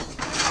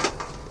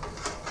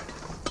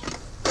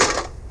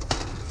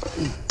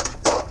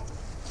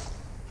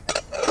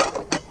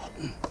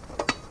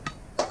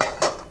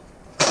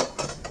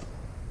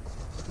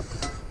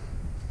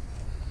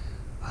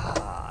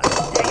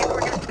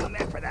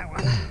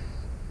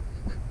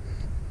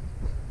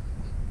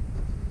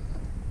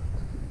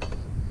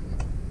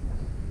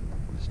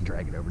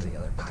 Drag it over to the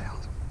other pile.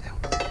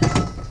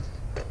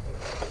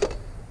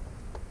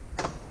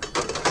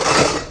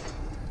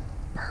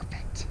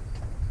 Perfect.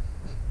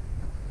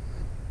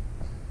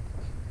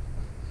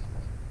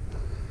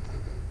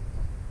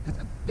 That's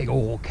a big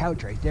old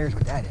couch right there is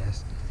what that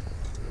is.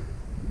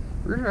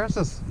 Where's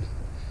this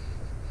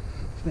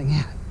thing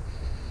at?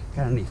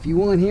 Got any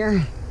fuel in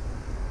here?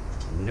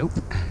 Nope.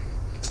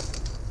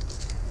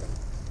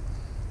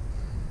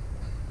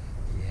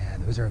 Yeah,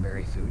 those are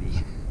very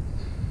foodie.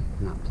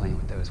 I'm not playing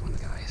with those ones,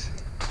 guys.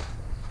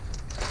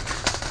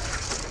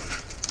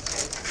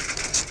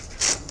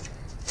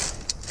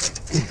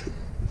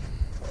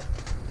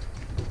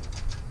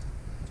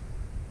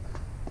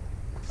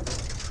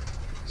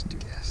 Let's do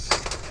this.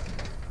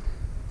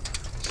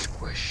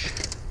 Squish.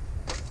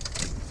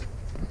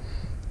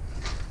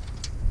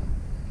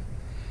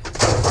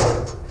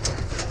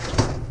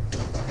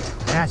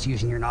 That's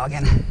using your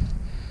noggin.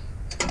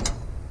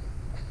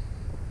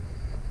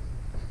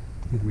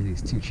 Give me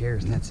these 2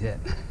 chairs and that's it.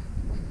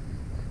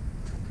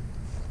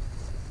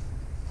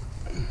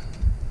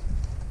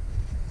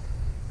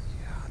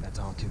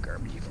 All too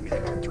garbagey for me to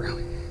go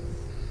through.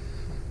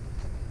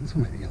 This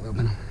one might be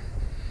aluminum.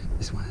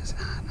 This one is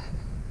not.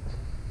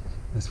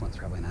 This one's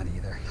probably not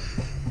either.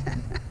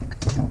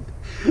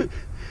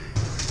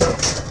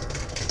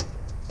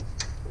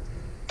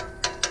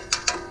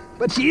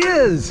 But she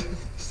is!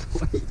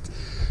 Sweet.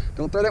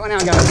 Don't throw that one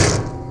out, guys.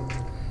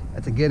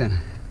 That's a good one.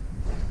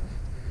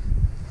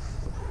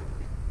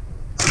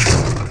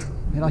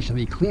 It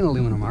actually be clean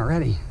aluminum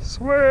already.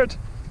 Sweet!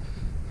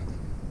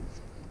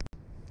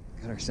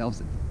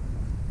 ourselves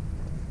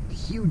a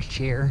huge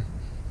chair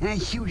and a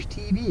huge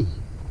TV.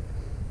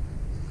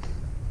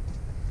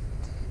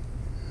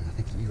 I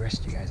think the rest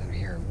of you guys under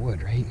here are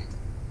wood, right?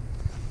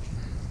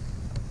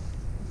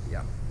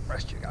 Yeah, the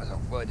rest of you guys are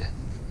wood.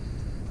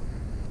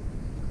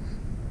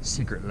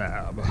 Secret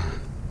lab.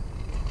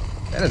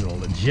 That is a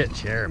legit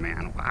chair,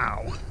 man.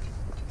 Wow.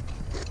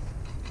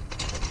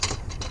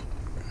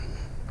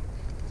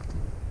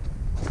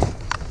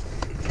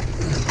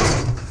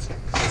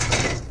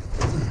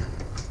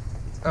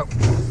 Oh,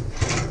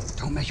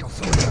 don't mess your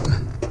food up.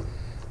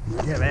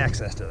 You have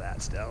access to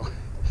that still.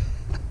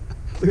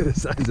 Look at the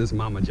size of this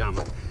mama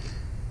jama.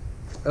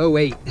 Oh,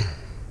 wait.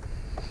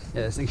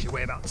 Yeah, this thing should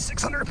weigh about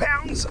 600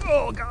 pounds.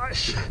 Oh,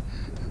 gosh.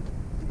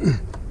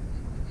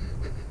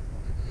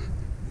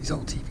 These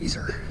old TVs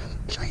are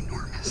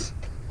ginormous.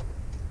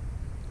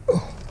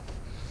 Oh.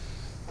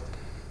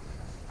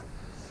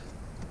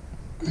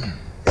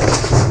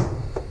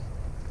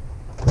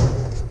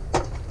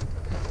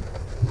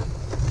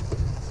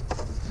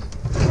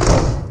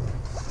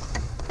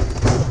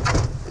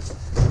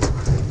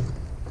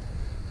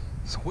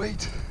 So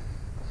wait.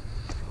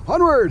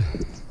 Onward!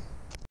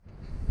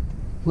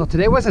 Well,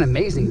 today wasn't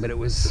amazing, but it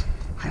was,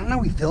 I don't know,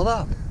 we filled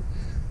up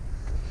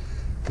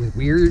with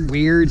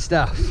weird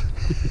stuff.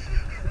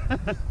 You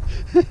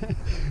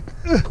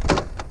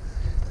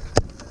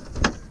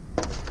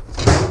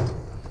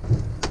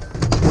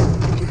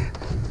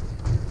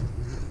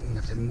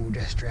have to move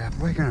that strap.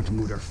 We're gonna have to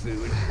move our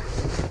food.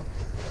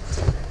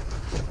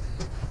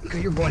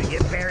 Because you're going to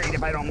get buried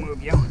if I don't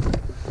move you.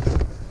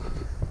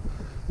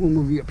 We'll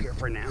move you up here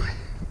for now.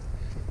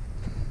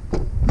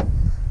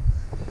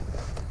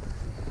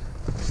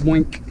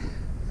 Boink.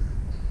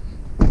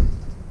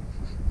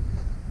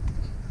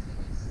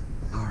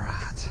 All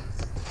right.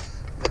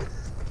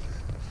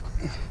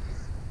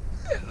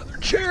 Another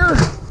chair.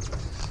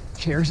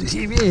 Chairs and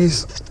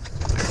TVs.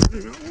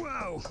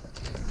 Whoa.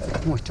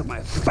 Almost took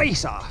my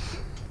face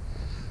off.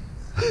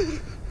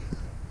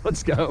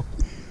 Let's go.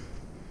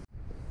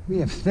 We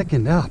have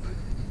thickened up.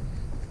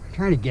 I'm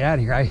trying to get out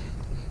of here. I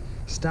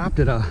stopped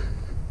at a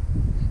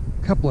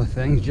couple of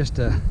things just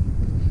to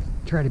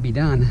try to be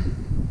done.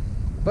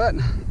 But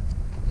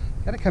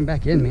gotta come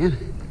back in, man.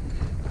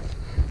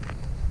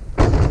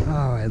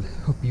 Oh, I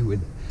hope you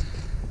would.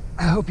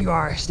 I hope you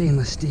are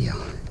stainless steel.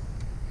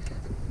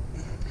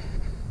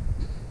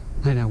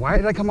 I know. Why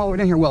did I come all the way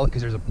down here? Well,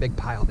 because there's a big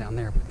pile down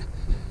there. But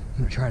I'm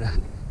gonna try to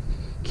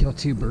kill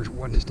two birds with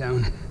one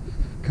stone.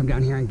 Come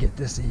down here and get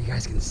this so you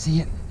guys can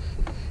see it,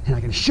 and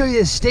I can show you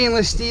this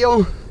stainless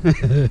steel.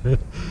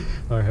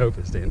 I hope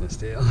it's stainless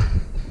steel.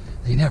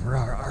 They never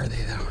are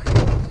they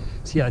though?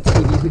 See how the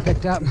TVs we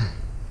picked up?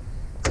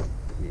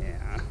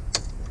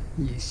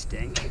 You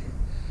stink.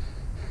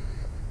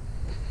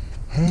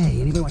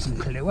 Hey, anybody want some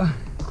Kahlua?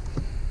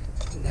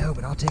 No,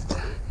 but I'll take the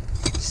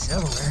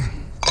silverware.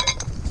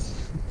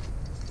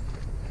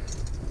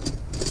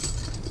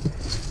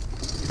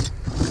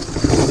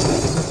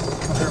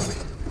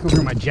 Go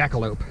through my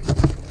jackalope.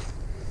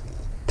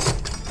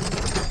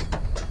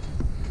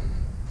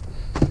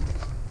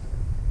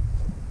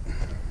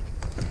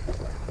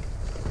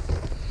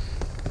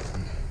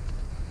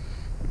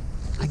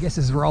 I guess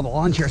this is where all the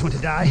lawn chairs went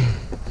to die.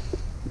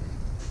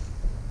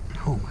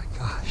 Oh my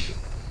gosh.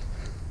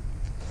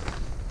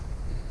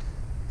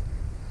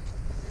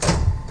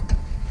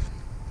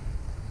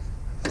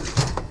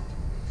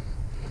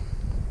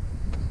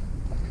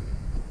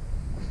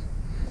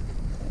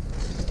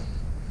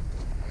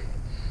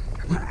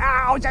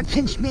 Ow, that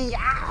pinched me.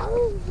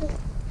 Ow.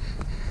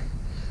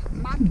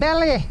 My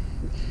belly.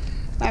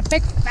 My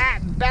big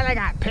fat belly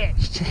got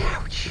pinched.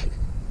 Ouch.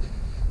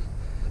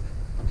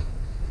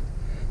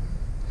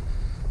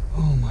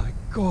 Oh my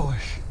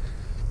gosh.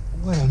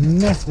 What a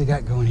mess we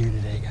got going here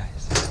today,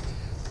 guys.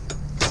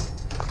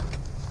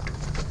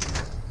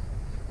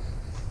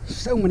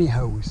 So many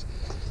hoes.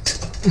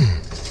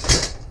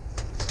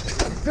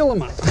 Fill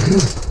them up.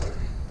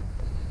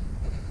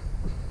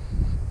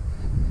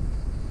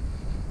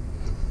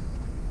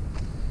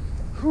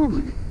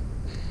 Whew.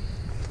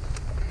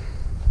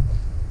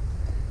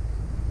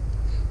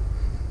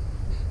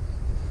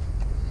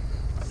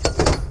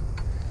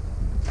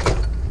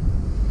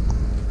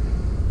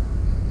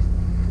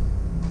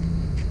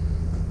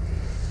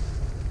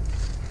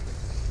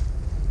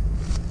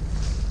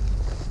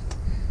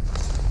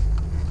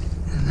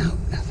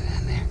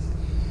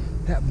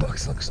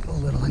 Looks a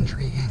little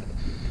intriguing.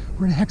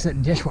 Where the heck's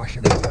that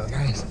dishwasher gonna go,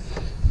 guys?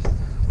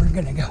 Where are we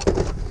gonna go?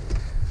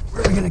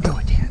 Where are we gonna go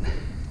with that?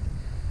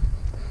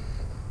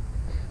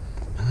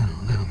 I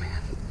don't know,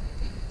 man.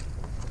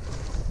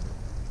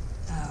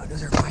 Oh,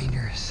 those are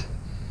binders.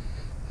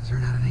 Those are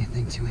not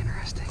anything too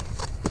interesting.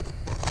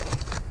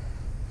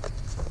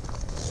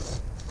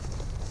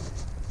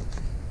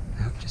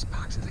 Nope, just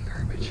boxes and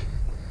garbage.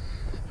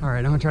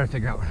 Alright, I'm gonna try to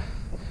figure out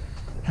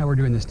how we're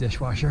doing this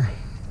dishwasher.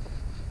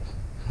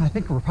 I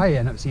think we'll probably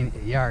end up seeing it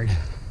at the yard.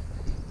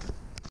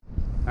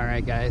 All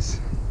right, guys,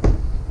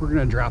 we're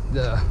gonna drop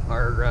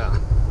our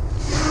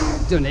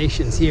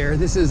donations here.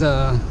 This is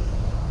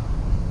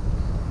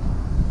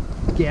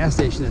gas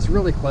station is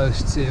really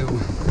close to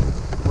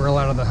where a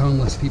lot of the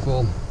homeless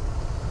people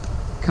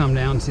come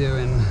down to,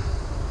 and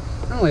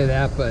not only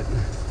that, but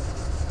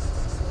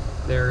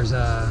there's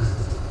a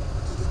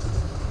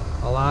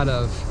lot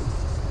of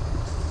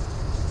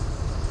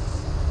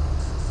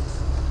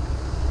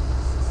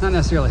not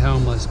necessarily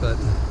homeless, but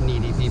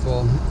needy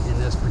people in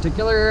this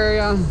particular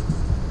area.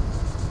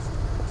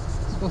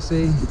 So we'll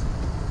see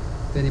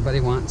if anybody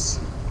wants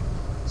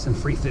some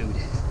free food.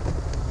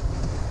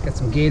 Got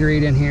some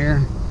Gatorade in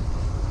here,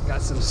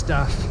 got some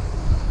stuff.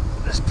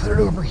 Just put it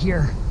over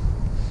here.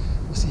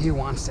 We'll see who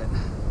wants it.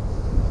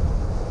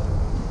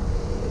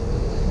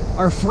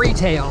 Our free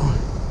tail.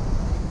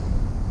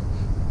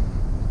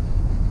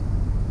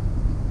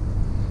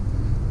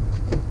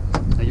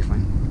 Oh, you're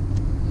fine.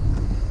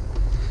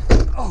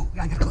 Oh,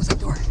 I gotta close that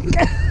door.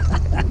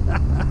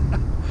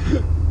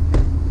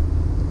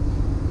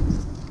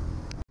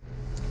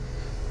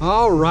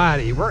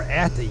 Alrighty, we're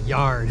at the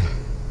yard.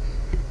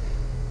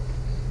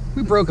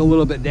 We broke a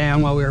little bit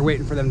down while we were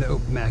waiting for them to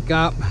open back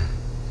up.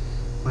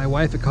 My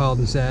wife had called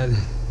and said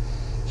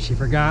she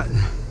forgot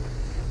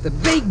the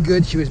baked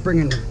goods she was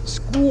bringing to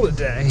school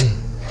today.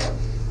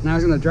 And I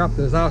was gonna drop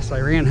those off, so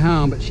I ran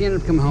home, but she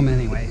ended up coming home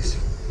anyways.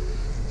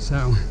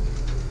 So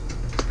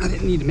I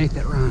didn't need to make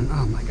that run.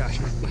 Oh my gosh,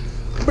 I'm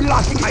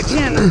blocking my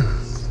pin.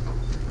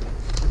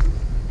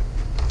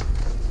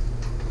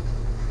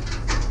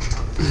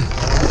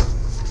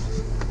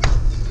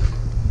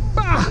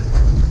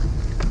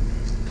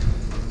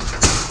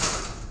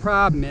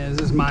 Problem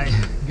is my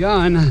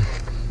gun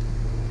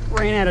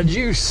ran out of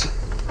juice,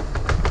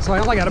 so I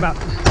only got about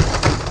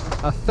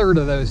a third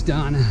of those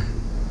done.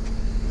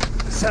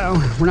 So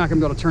we're not gonna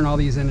be able to turn all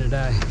these in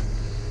today,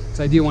 because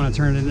I do want to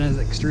turn it in as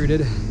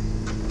extruded.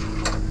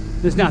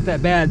 It's not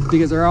that bad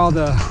because they're all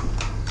the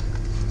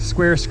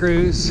square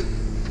screws.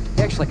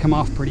 They actually come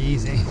off pretty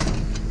easy.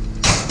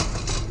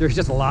 There's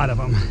just a lot of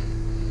them,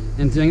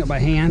 and doing it by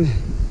hand,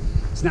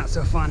 it's not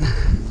so fun.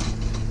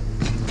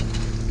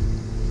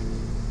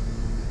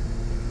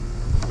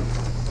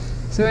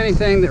 So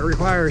anything that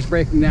requires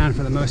breaking down,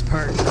 for the most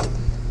part,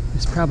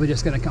 is probably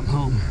just going to come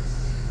home.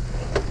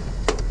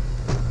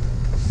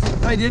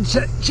 I did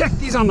check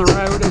these on the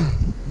road.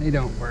 They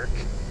don't work.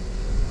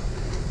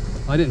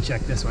 Well, I didn't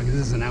check this one because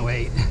this is an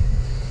 08.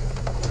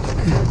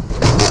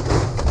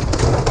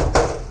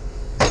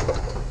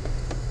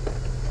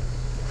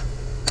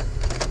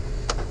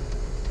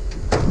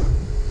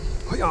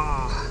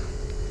 Hoo-yah!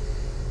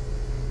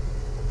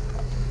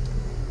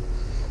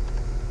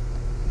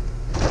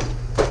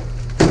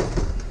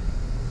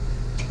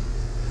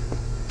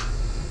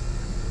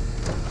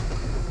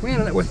 We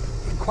ended up with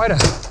quite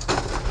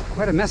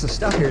a mess of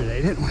stuff here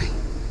today, didn't we?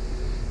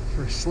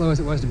 For as slow as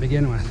it was to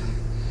begin with.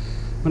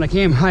 When I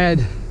came, I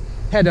had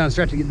head on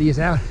stretch to get these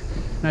out,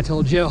 and I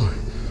told Jill,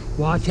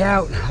 watch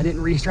out, I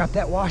didn't restrap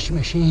that washing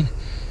machine.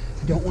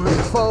 I don't want it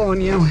to fall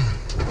on you.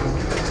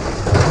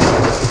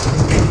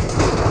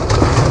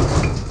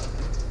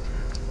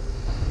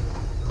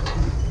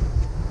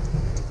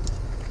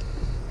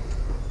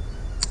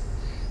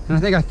 And I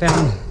think I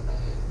found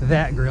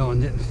that grill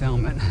and didn't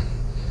film it.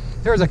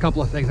 There was a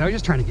couple of things I was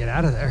just trying to get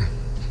out of there,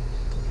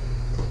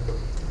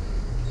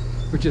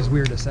 which is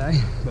weird to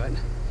say, but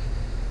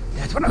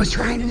that's what I was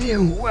trying to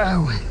do.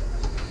 Whoa.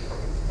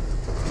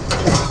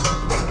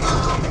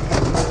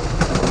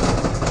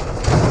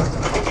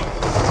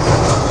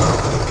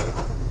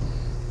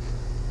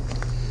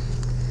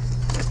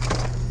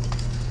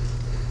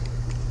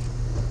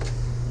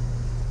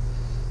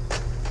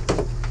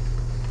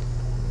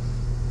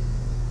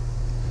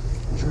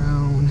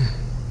 Drone.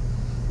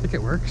 I think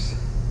it works.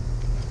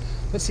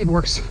 Let's see if it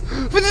works.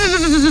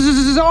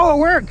 Oh, it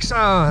works!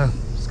 Oh,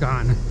 it's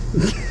gone.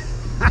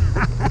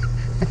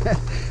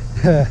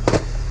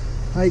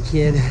 Hi,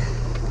 kid.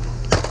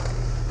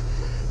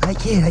 Hi,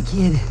 kid. Hi,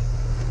 kid.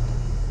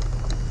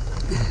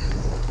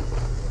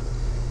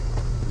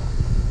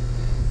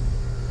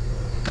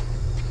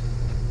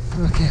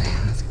 Okay,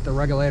 let's get the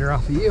regulator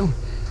off of you.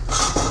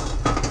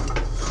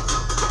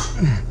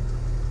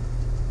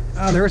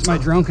 Oh, there's my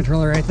drone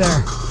controller right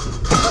there.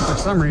 But for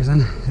some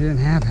reason, it didn't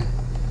have it.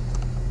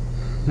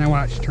 Now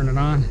watch, turn it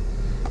on.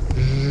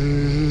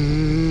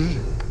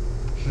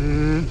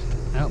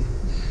 Nope.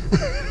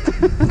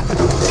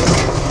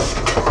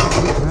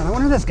 I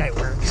wonder if this guy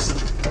works.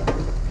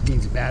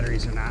 Needs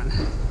batteries or not.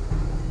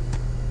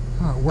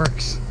 Oh, it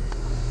works.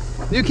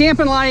 New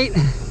camping light.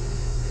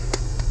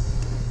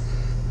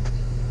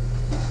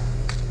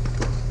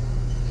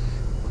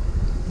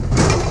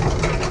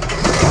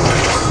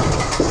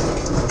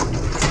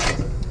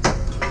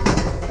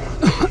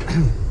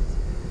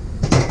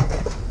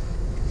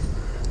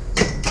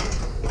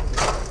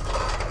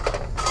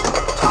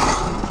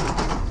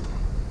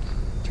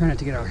 Trying not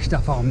to get our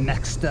stuff all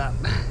mixed up.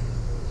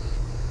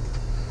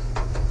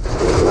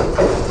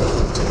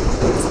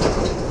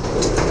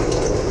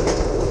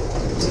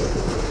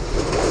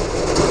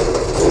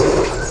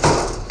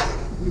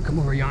 You come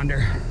over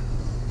yonder.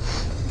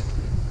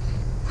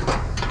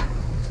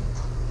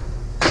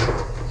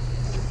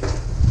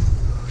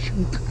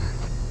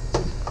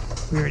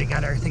 We already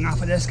got everything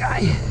off of this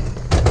guy.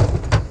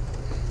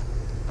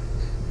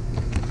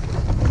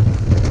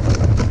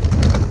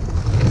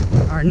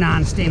 Our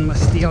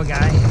non-stainless steel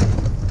guy.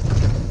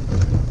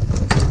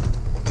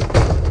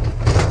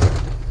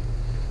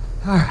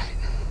 All right.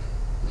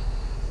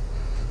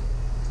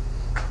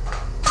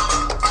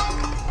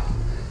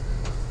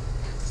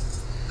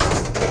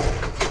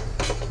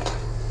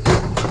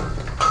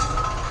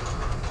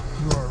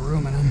 Your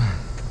aluminum.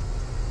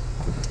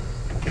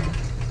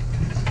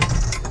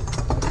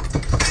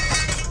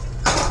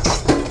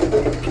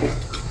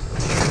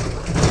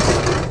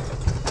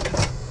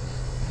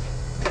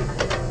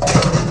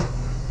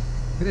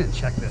 We didn't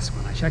check this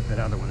one. I checked that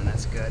other one, and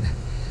that's good.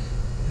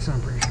 This one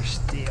I'm pretty sure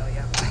steel.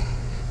 Yep.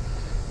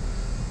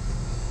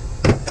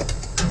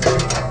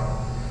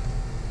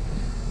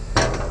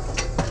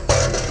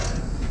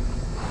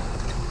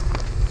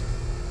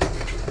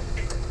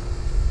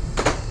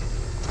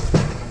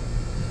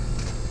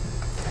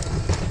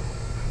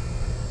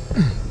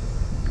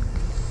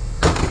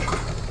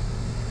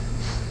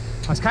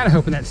 I was kind of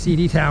hoping that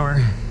CD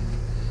tower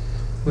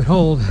would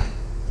hold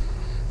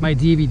my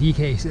DVD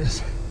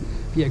cases.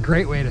 Be a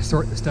great way to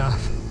sort the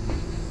stuff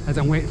as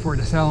I'm waiting for it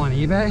to sell on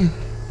eBay,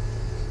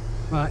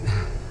 but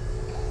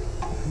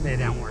they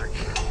don't work.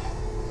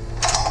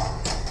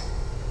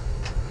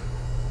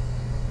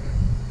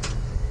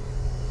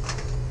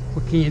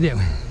 What can you do?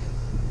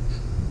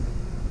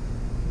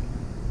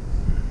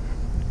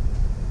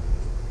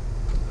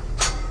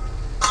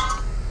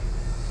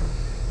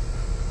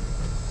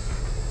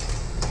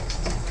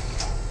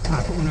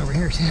 I'll put one over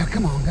here too.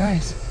 Come on,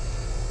 guys.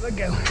 Let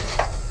go.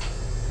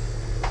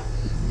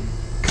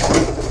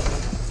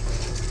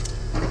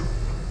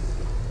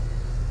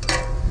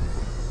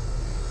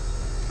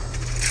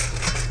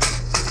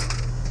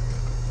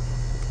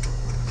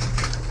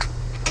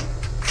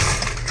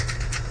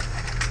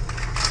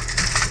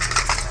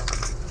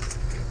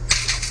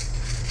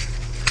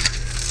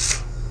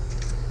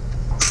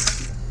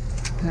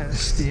 That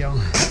is steel.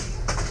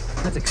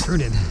 That's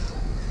extruded.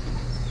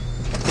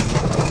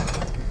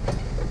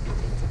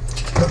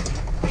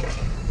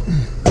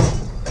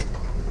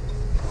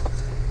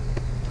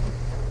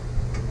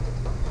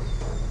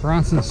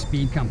 Bronson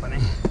Speed Company.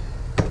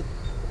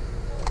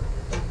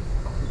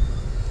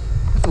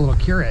 That's a little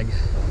Keurig.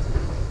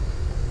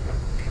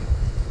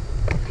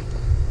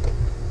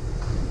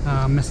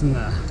 Missing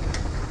the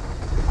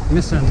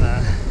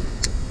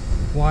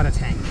water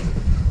tank.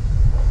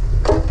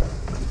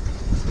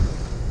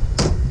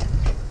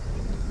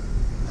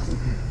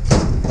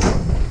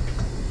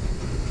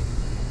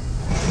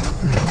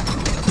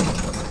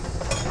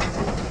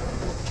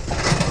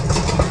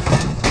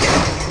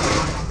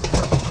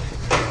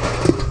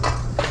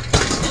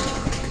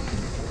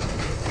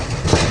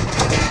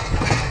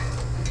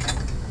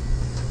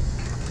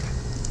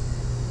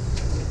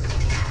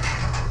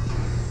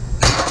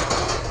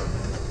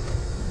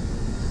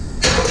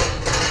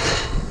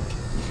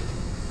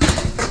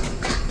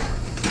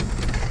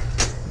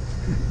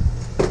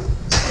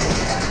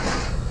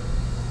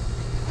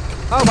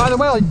 Oh, by the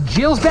way,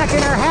 Jill's back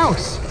in our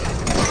house.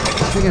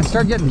 We can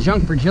start getting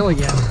junk for Jill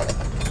again.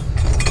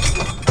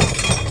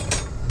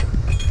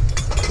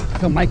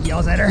 Until Mike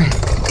yells at her.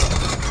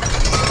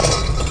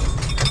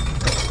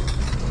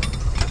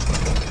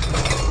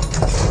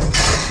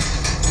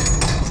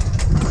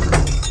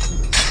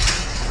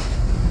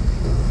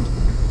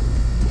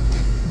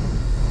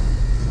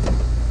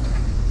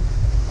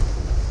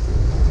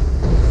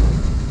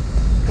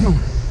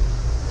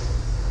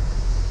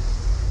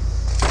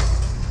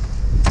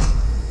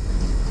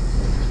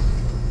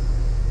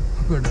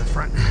 Go to the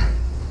front. I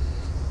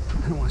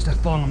don't want stuff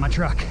falling on my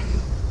truck.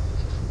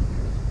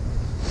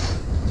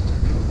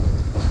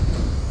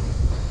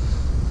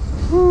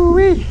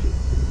 Woo-wee!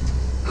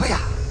 Oh yeah!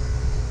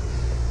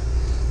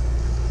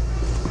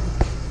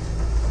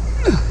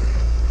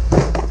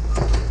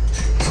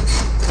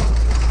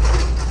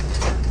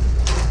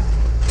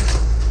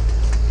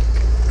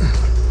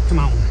 Come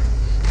on.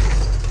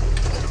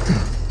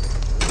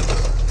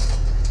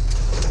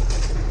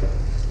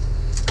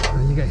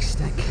 Oh, you guys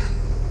stink.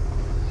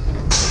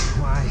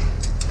 Why?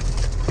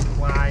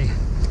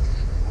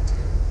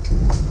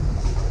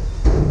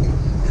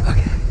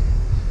 Okay.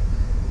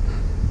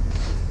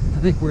 I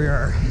think we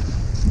are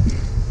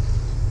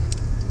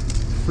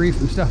free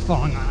from stuff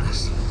falling on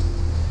us.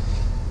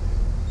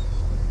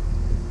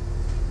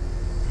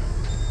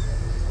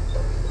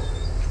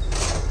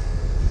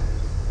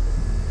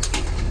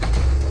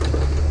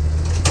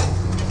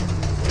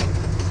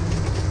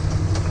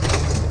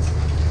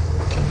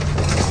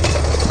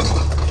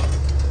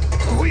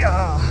 Oh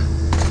yeah!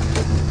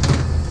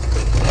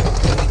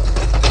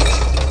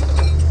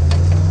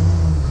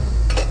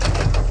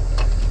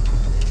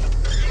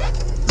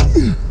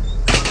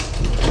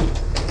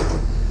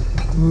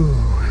 Ooh,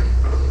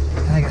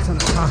 I got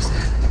something to toss it.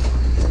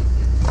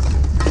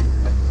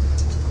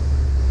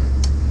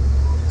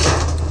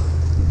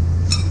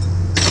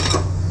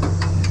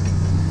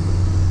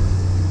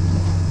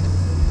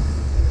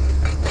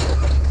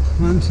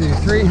 One, two,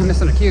 three. I'm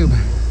missing a cube.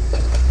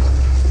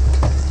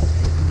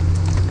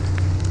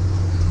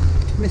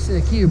 Missing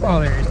a cube. Oh,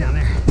 there it is down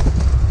there.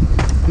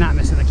 Not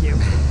missing a cube.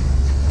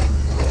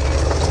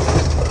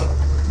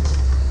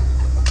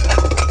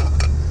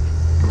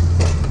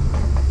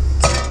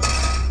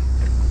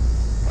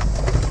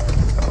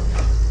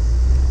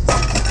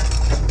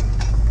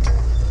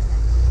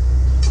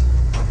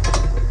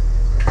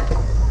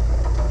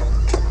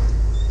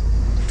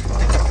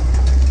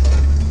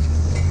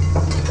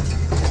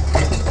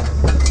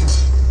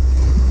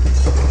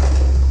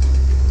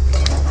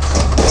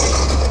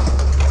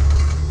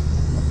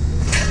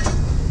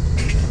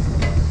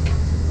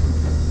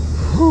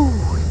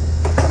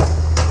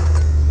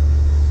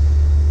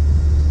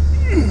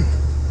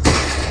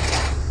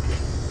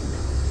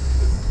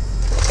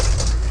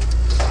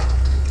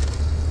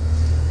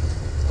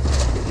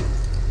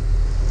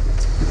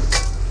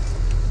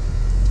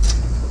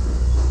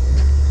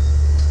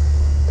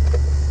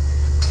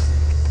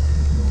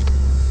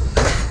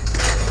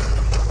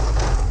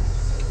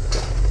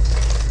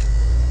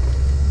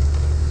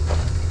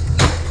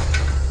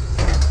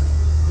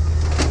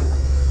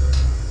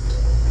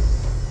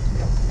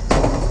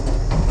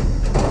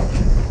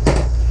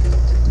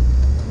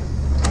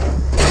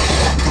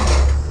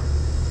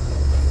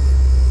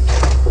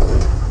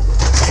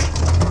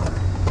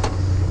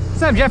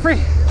 What's up, Jeffrey?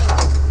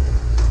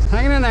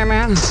 Hanging in there,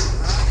 man.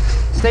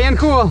 Staying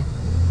cool.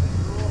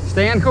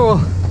 Staying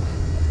cool.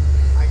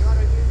 I got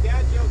a new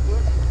dad joke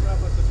book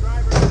from a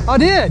subscriber. Oh,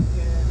 did? In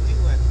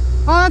England.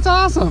 Oh, that's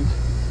awesome.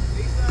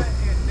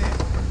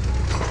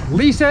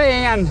 Lisa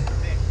and Nick.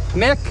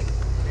 Lisa and Mick.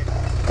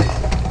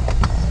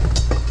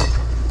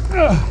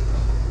 Ugh.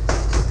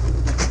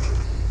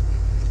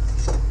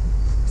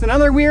 It's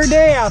another weird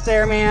day out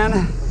there, man.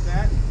 What's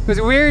that? It was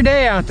a weird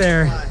day out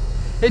there. Why?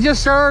 It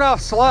just started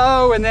off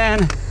slow, and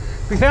then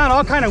we found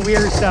all kind of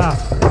weird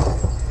stuff.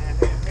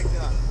 And it picked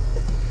up.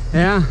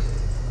 Yeah.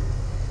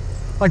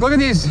 Like, look at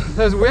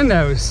those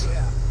windows.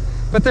 Yeah.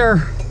 But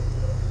they're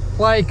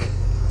like,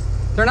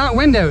 they're not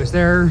windows.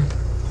 They're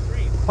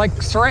Screen. like,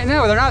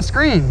 no, they're not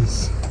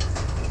screens.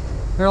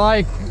 They're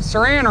like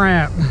saran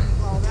wrap.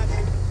 Well, that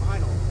makes it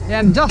final. Yeah,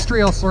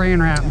 industrial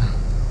saran wrap.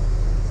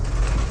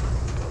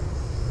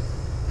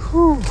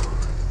 Whew.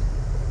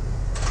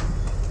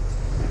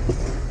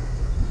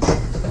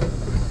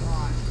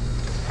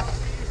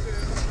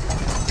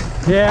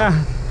 Yeah,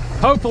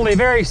 hopefully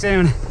very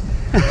soon.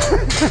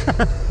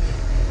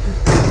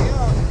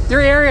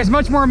 Your area is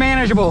much more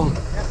manageable.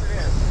 Yes, it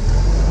is.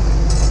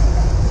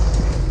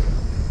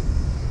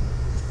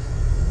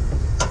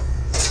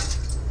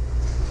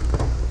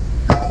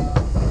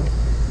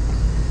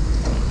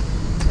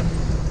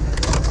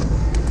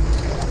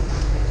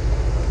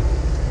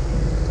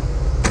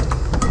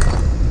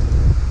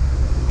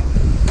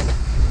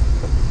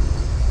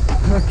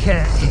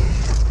 Okay.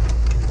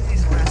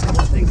 These last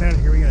couple of things out of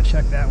here, we gotta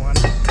check that one.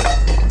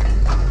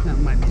 That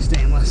might be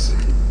stainless.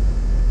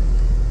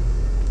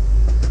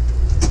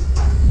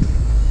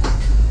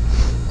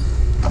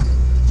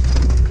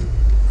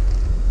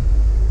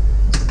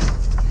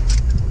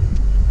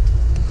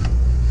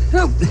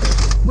 Oh,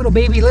 little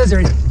baby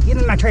lizard. Get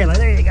in my trailer.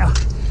 There you go.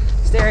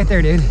 Stay right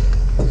there, dude.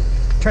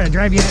 Try to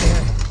drive you out of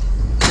here.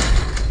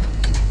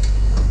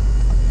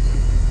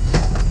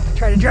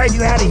 Try to drive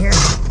you out of here.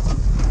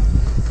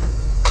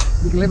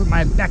 You can live in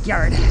my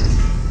backyard.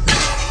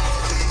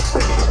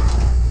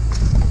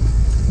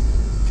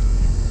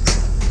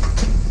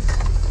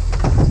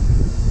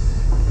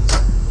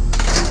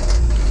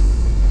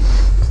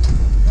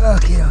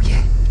 Okay,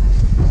 okay.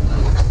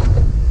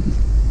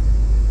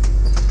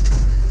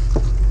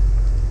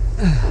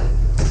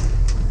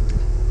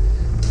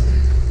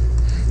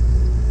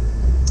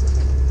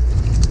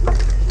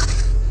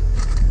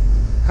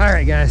 All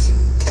right, guys.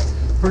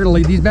 We're gonna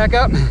leave these back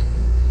up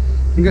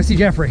and go see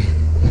Jeffrey.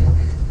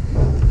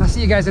 I'll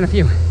see you guys in a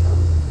few.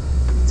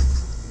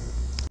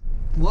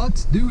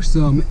 Let's do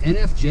some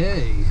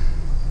NFJ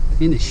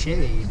in the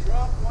shade.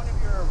 Drop one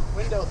of your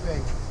window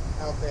things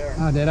out there.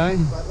 Oh, did I?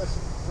 But let's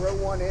throw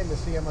one in to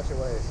see how much it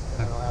weighs,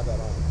 and then I'll add that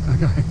on.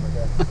 Okay.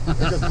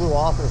 Okay. It just blew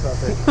off or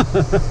something.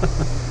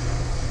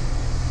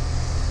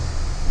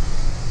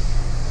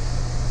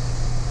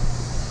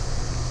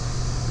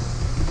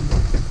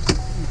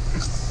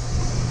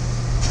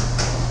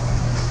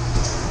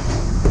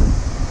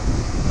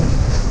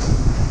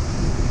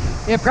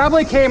 It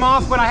probably came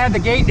off when I had the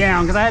gate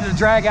down because I had to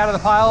drag out of the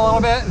pile a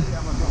little bit. See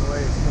how much it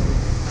weighs.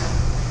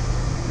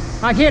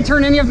 I can't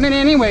turn any of them in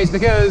anyways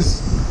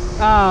because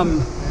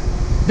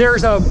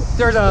there's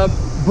a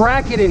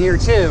bracket in here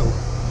too,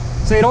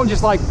 so you don't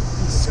just like.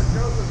 Just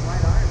go with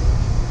light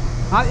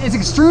iron. It's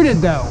extruded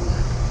though,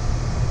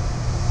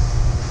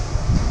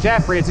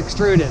 Jeffrey. It's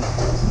extruded.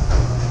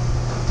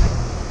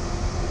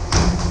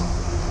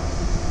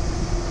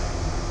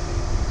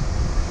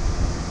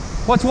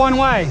 What's one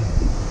way?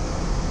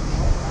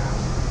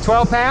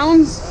 12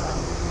 pounds?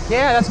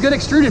 Yeah, that's good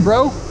extruded,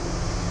 bro.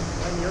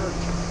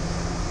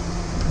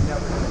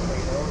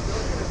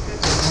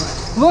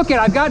 Look it,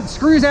 I've got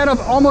screws out of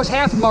almost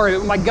half of them already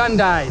when my gun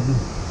died.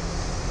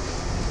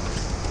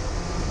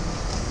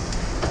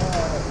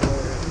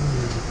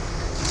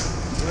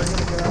 We're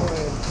gonna go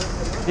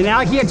And now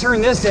I can't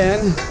turn this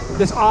in,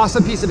 this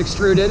awesome piece of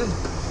extruded.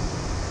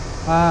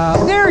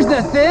 There's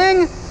the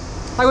thing.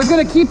 I was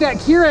gonna keep that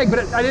Keurig,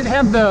 but I didn't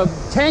have the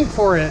tank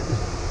for it.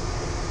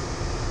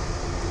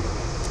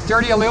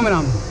 Dirty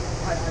aluminum.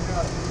 I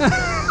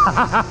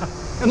know.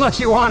 Unless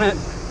you want it.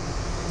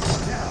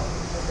 Yeah,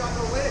 it's got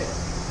no lid.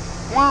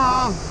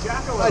 Wow.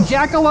 Jackalope. A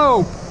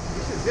jackalope.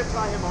 You should zip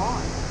tie him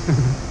on.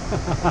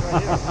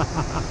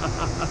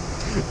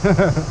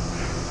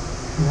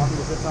 You want me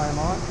to zip tie him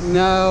on?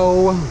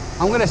 No.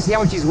 I'm gonna see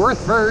how much he's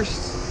worth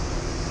first.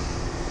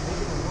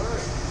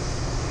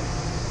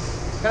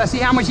 Gotta see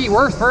how much he's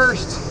worth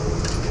first.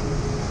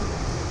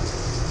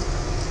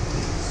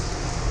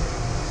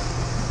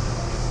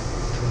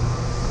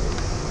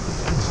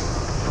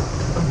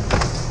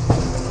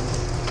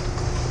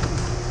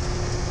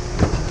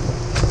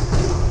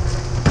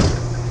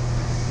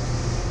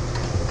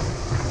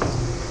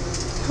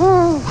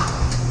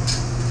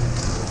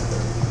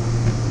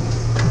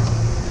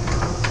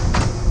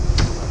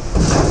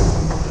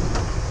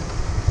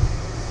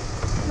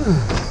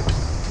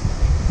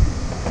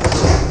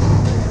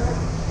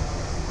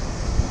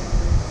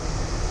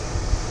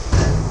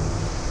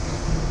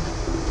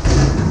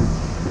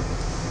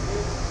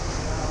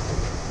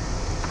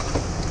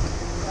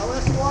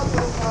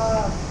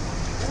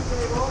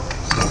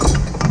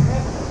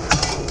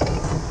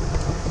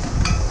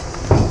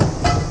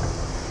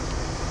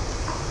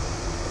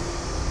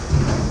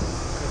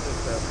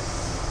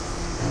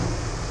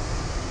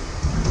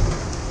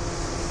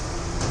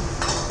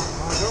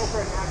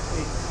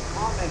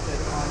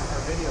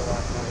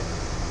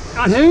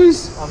 On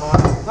whose? On mine.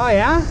 Oh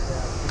yeah?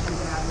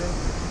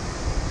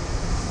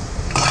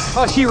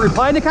 Oh, she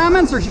replied to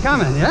comments or she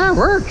commented? Yeah, it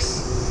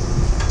works.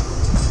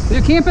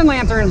 New camping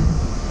lantern.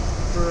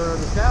 For the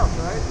scouts,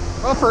 right?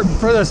 Well,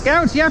 for the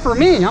scouts, yeah, for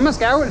me. I'm a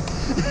scout. It's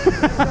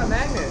got a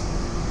magnet.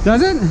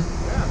 Does it?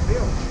 Yeah,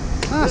 feel.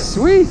 Ah,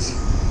 sweet.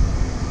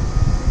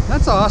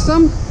 That's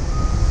awesome.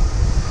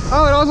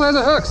 Oh, it also has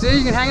a hook. See,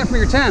 you can hang it from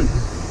your tent.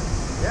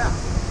 Yeah,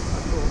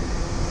 that's cool.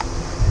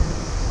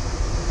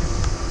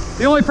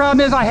 The only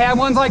problem is I have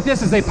ones like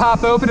this is they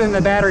pop open and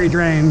the battery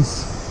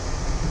drains.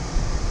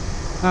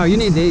 Oh, you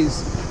need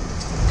these.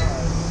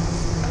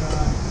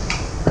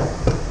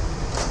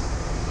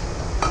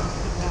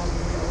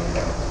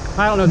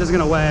 I don't know if this is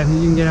gonna weigh.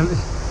 You can get them.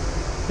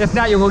 If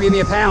not, you'll go give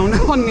me a pound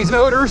on these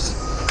motors.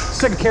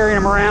 Sick of carrying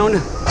them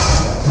around.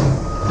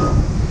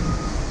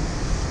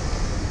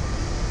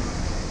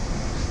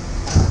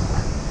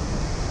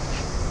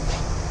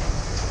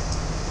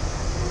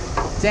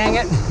 Dang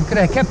it, could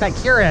have kept that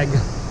Keurig.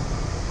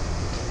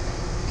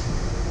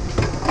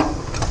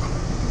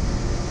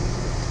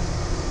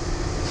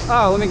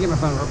 Oh, let me get my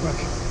phone real quick.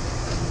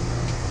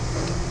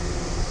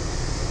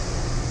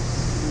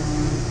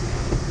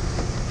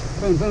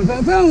 Phone, phone,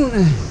 phone, phone.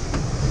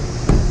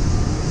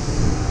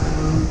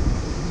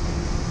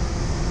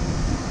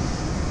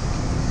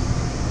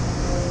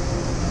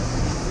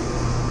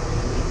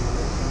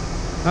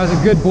 I was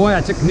a good boy.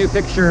 I took a new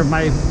picture of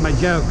my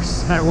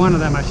jokes. One of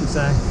them, I should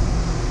say.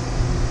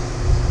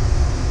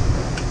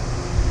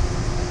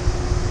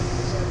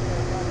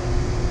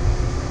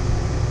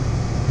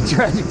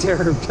 Tragic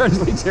terror,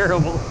 tragically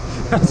terrible.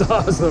 That's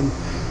awesome.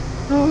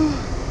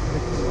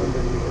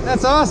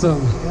 That's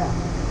awesome. Yeah.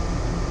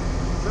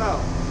 So,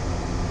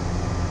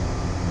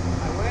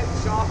 I went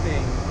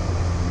shopping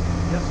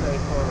yesterday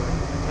for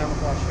a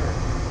camouflage shirt.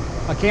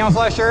 A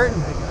camouflage shirt? I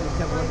just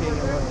kept looking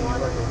and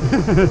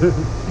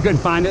looking. You couldn't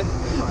find it?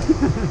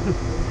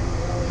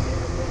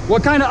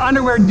 What kind of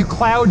underwear do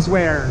clouds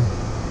wear?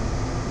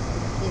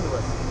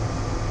 Cumulus.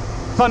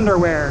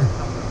 Thunderwear.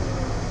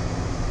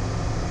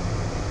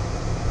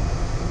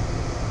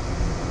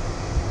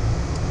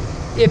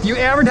 If you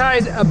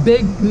advertise a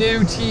big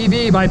new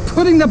TV by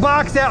putting the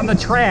box out in the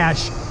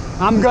trash,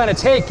 I'm gonna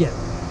take it.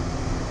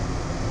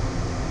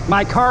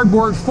 My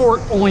cardboard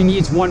fort only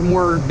needs one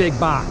more big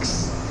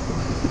box.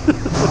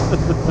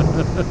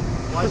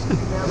 Why should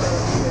you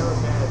never share a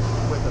bed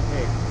with a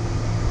pig?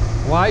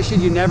 Why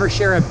should you never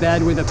share a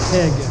bed with a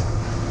pig?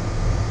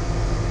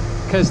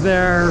 Because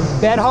they're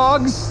bed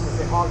hogs? Because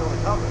they hog on the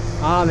covers.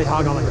 Ah, they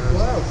hog on the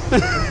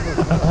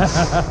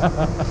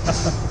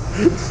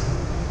covers.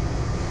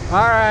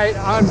 All right,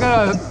 I'm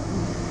gonna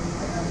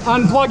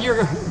unplug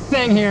your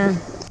thing here.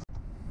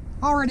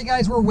 Alrighty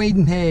guys, we're weighed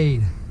and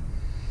paid.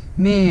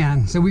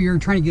 Man, so we were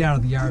trying to get out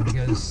of the yard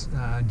because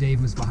Dave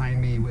was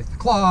behind me with the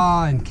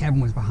claw and Kevin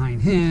was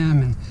behind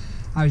him, and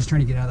I was just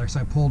trying to get out of there,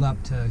 so I pulled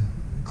up to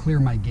clear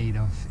my gate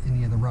of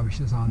any of the rubbish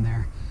that's on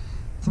there.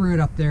 Threw it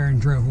up there and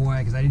drove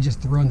away because I had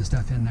just thrown the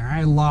stuff in there.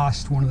 I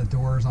lost one of the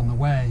doors on the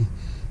way,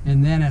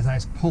 and then as I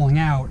was pulling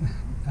out,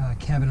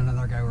 Kevin and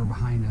another guy were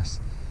behind us,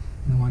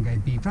 and the one guy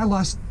beeped. I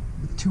lost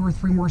 2 or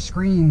 3 more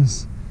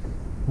screens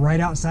right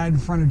outside in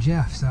front of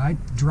Jeff, so I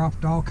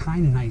dropped all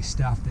kind of nice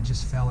stuff that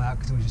just fell out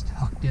because it was just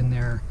hucked in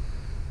there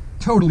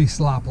totally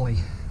sloppily.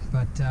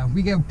 But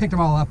we picked them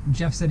all up.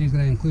 Jeff said he was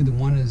going to include the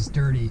one as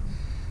dirty,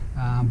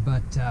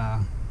 but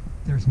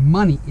there's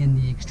money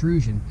in the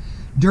extrusion.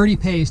 Dirty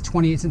pays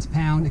 28 cents a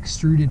pound.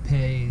 Extruded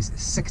pays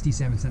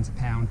 67 cents a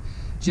pound.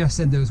 Jeff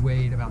said those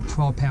weighed about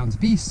 12 pounds a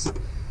piece.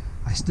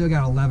 I still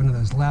got 11 of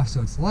those left,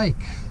 so it's like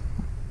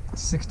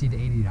 $60 to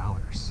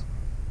 $80.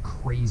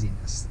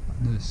 Craziness,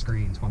 those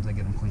screens, once I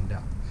get them cleaned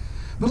up.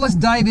 But let's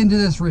dive into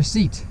this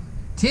receipt.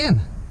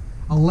 Tin,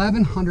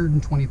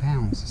 1,120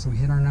 pounds. So we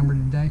hit our number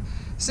today.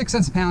 6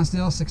 cents a pound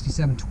still,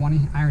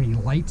 67.20. Irony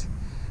Light,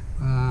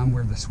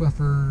 where the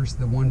Swiffers,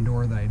 the one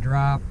door that I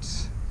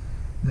dropped,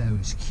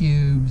 those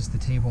cubes, the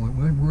table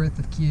with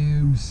the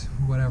cubes,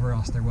 whatever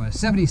else there was.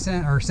 70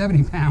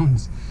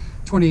 pounds,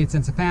 28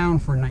 cents a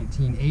pound for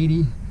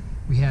 19.80.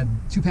 We had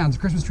 2 pounds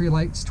of Christmas tree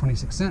lights,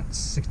 26 cents,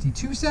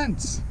 62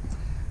 cents.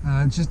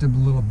 Just a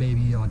little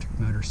baby electric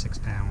motor, 6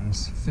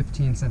 pounds,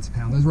 15 cents a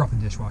pound. Those were off the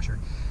dishwasher.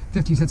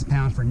 15 cents a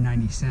pound for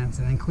 90 cents.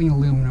 And then clean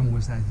aluminum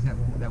was that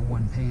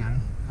one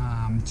pan.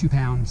 2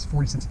 pounds,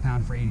 40 cents a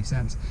pound for 80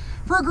 cents.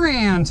 For a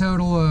grand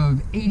total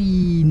of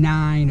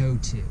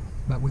 $89.02.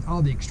 But with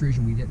all the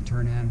extrusion we didn't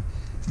turn in,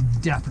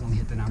 definitely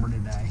hit the number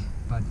today.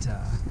 But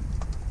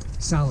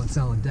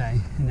solid day.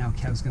 And now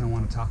Kev's going to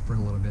want to talk for a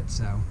little bit.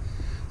 So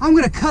I'm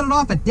going to cut it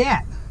off at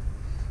that.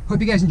 Hope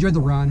you guys enjoyed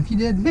the run. If you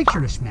did, make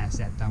sure to smash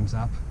that thumbs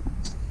up.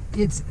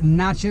 It's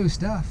Nacho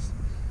Stuff.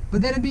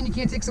 But that'd mean you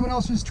can't take someone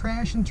else's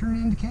trash and turn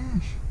it into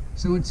cash.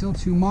 So until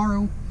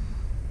tomorrow,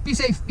 be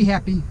safe, be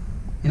happy,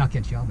 and I'll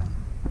catch y'all then.